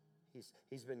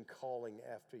 He's been calling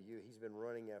after you. He's been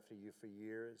running after you for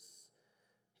years.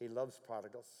 He loves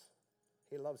prodigals.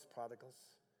 He loves prodigals.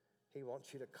 He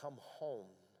wants you to come home.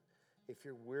 If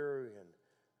you're weary and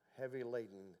heavy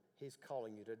laden, he's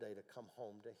calling you today to come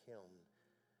home to him.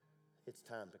 It's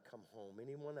time to come home.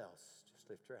 Anyone else, just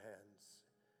lift your hands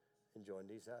and join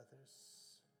these others.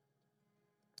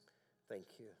 Thank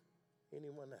you.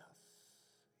 Anyone else?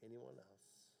 Anyone else?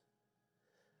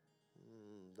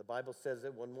 The Bible says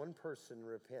that when one person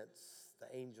repents, the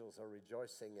angels are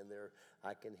rejoicing, and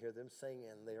I can hear them singing,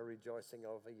 and they are rejoicing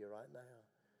over you right now.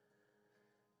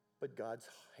 But God's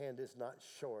hand is not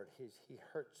short. He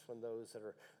hurts when those that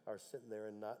are sitting there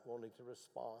and not wanting to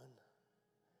respond.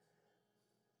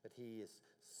 But he is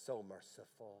so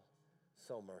merciful,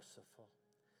 so merciful.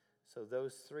 So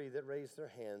those three that raised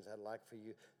their hands, I'd like for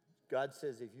you. God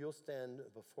says if you'll stand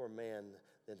before man,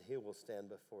 then he will stand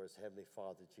before his heavenly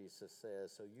Father, Jesus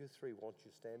says. So you three, won't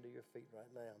you stand to your feet right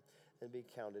now and be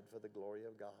counted for the glory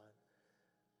of God?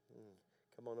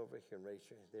 Come on over here and raise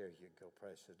your hand. There you go,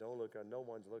 precious. Don't look. No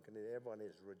one's looking at you. Everyone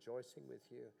is rejoicing with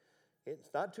you. It's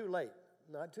not too late.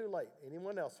 Not too late.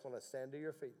 Anyone else want to stand to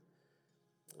your feet?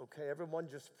 Okay, everyone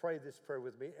just pray this prayer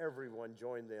with me. Everyone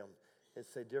join them and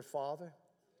say, Dear Father,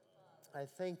 I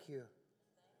thank you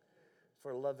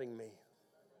for loving me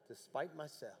despite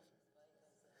myself.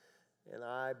 And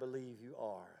I believe you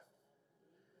are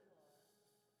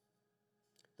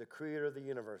the creator of the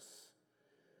universe.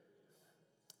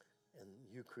 And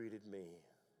you created me.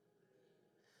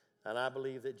 And I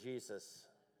believe that Jesus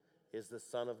is the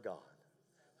Son of God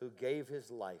who gave his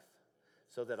life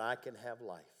so that I can have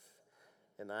life.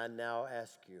 And I now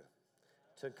ask you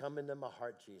to come into my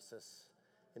heart, Jesus,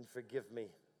 and forgive me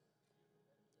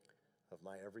of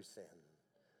my every sin.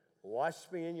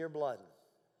 Wash me in your blood.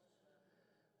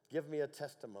 Give me a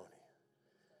testimony.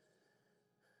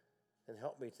 And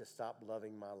help me to stop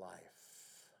loving my life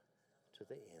to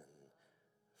the end.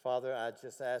 Father, I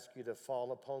just ask you to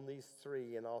fall upon these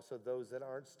three and also those that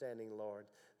aren't standing, Lord.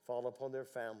 Fall upon their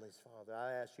families, Father.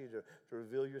 I ask you to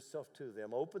reveal yourself to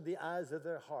them. Open the eyes of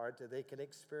their heart that they can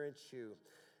experience you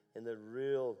in the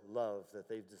real love that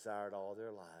they've desired all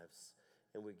their lives.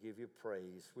 And we give you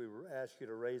praise. We ask you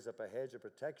to raise up a hedge of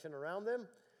protection around them,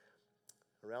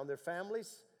 around their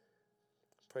families.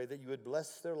 Pray that you would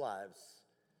bless their lives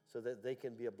so that they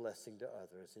can be a blessing to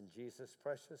others. In Jesus'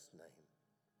 precious name,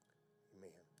 amen.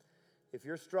 If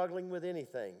you're struggling with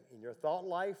anything in your thought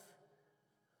life,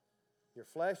 your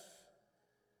flesh,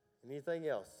 anything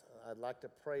else, I'd like to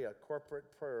pray a corporate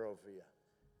prayer over you.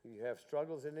 If you have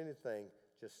struggles in anything,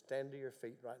 just stand to your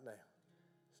feet right now.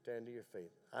 Stand to your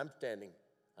feet. I'm standing.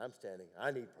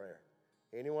 I need prayer.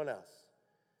 Anyone else?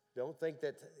 Don't think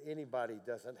that anybody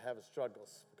doesn't have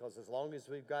struggles, because as long as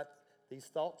we've got these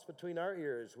thoughts between our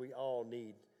ears, we all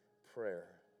need prayer.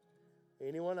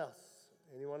 Anyone else?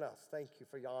 Anyone else? Thank you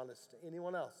for your honesty.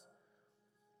 Anyone else?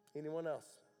 Anyone else?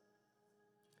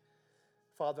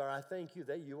 Father, I thank you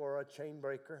that you are a chain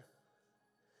breaker,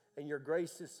 and your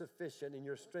grace is sufficient, and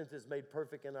your strength is made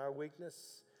perfect in our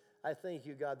weakness. I thank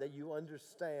you, God, that you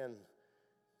understand.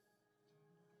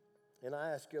 And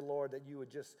I ask you, Lord, that you would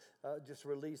just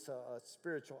release a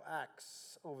spiritual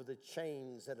axe over the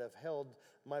chains that have held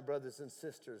my brothers and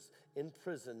sisters in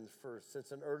prison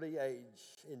since an early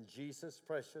age. In Jesus'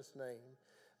 precious name,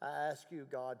 I ask you,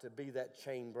 God, to be that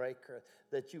chain breaker,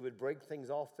 that you would break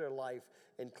things off their life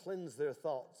and cleanse their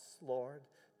thoughts, Lord.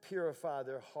 Purify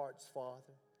their hearts,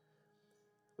 Father.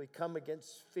 We come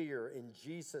against fear in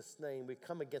Jesus' name. We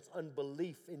come against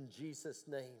unbelief in Jesus'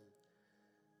 name.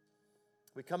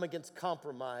 We come against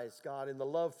compromise, God, in the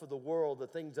love for the world, the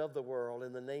things of the world,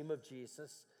 in the name of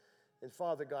Jesus. And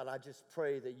Father God, I just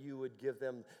pray that you would give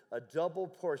them a double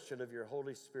portion of your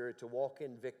Holy Spirit to walk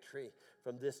in victory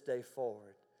from this day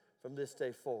forward. From this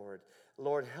day forward.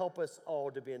 Lord, help us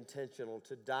all to be intentional,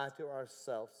 to die to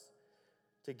ourselves,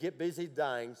 to get busy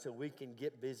dying so we can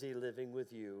get busy living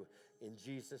with you. In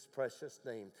Jesus' precious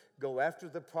name. Go after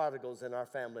the prodigals in our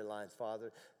family lines,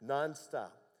 Father, nonstop.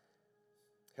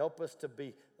 Help us to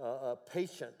be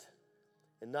patient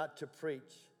and not to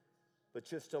preach, but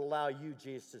just allow you,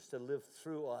 Jesus, to live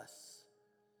through us.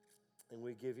 And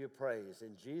we give you praise.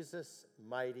 In Jesus'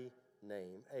 mighty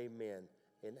name, amen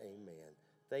and amen.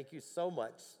 Thank you so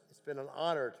much. It's been an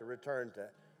honor to return to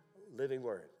Living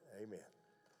Word. Amen.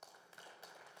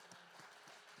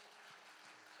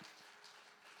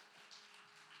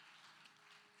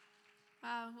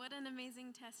 Wow, what an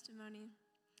amazing testimony.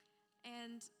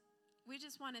 And we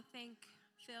just want to thank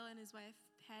Phil and his wife,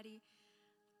 Patty,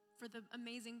 for the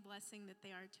amazing blessing that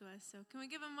they are to us. So can we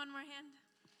give them one more hand?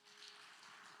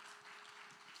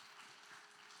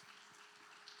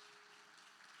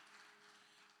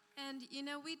 And, you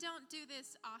know, we don't do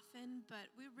this often, but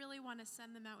we really want to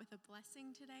send them out with a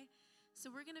blessing today.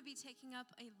 So we're going to be taking up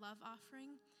a love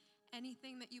offering.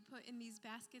 Anything that you put in these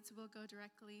baskets will go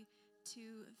directly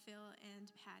to Phil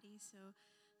and Patty. So,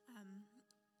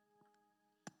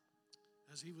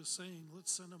 as he was saying,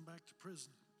 let's send them back to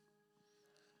prison.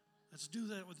 Let's do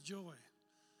that with joy.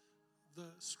 The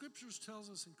scriptures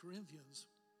tells us in Corinthians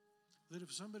that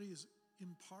if somebody has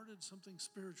imparted something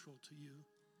spiritual to you,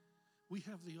 we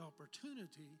have the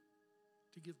opportunity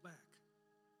to give back.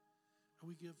 And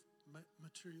we give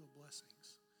material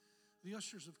blessings. The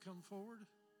ushers have come forward,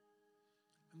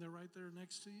 and they're right there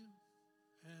next to you.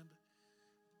 And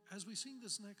as we sing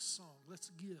this next song, let's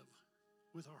give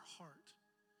with our heart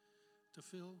to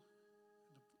Phil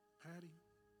and to Patty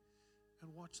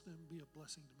and watch them be a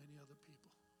blessing to many other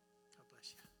people. God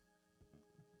bless you.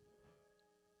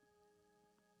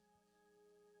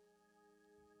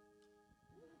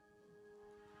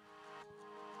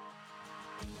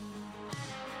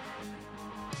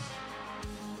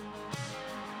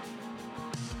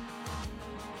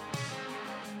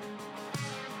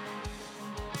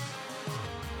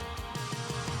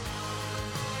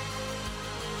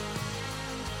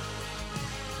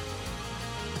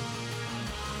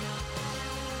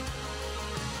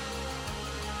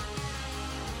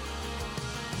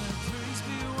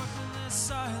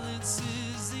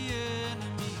 Silences the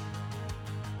enemy.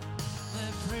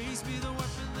 Let praise be the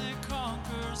weapon that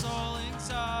conquers all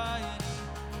anxiety.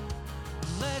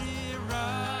 Let it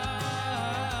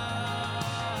rise.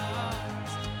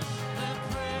 Let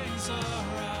praise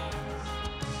arise.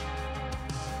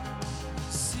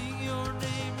 Sing your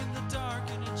name in the dark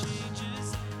and it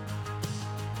changes.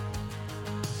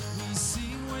 We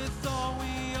sing with all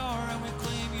we are and we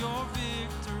claim your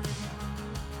victory.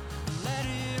 Let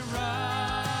it rise.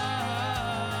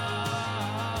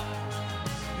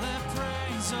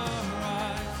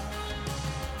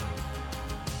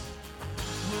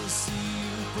 See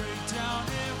you break down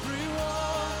every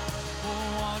wall.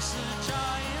 We'll watch the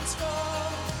giants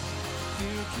fall.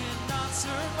 Fear cannot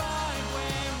survive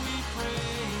when we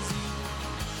praise you.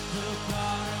 The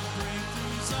God of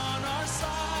breakthroughs on our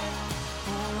side.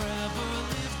 Forever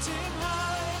lifting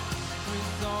high.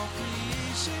 With all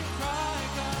creation cry,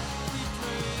 God, we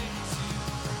praise you.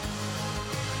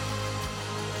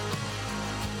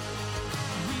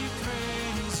 We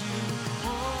praise you.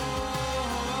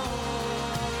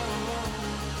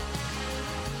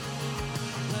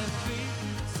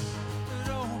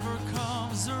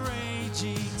 The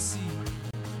raging sea.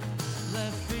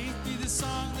 Let faith be the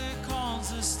song that calms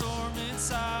the storm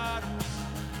inside of me.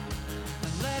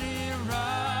 And let it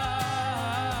rise.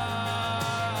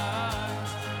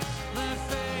 Let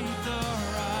faith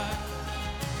arise.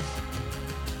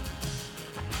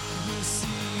 We'll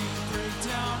see you break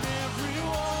down every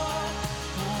wall.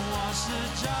 We'll watch the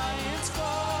giants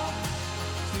fall.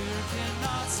 Fear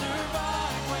cannot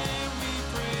survive when we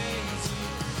praise you.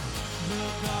 The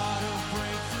God of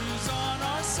breakthroughs on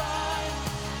our side,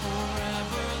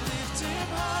 forever lift him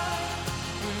high.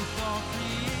 With all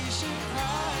creation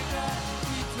cry, God,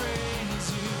 we praise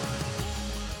you.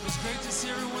 It was great to see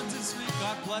everyone this week.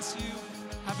 God bless you.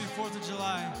 Happy 4th of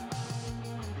July.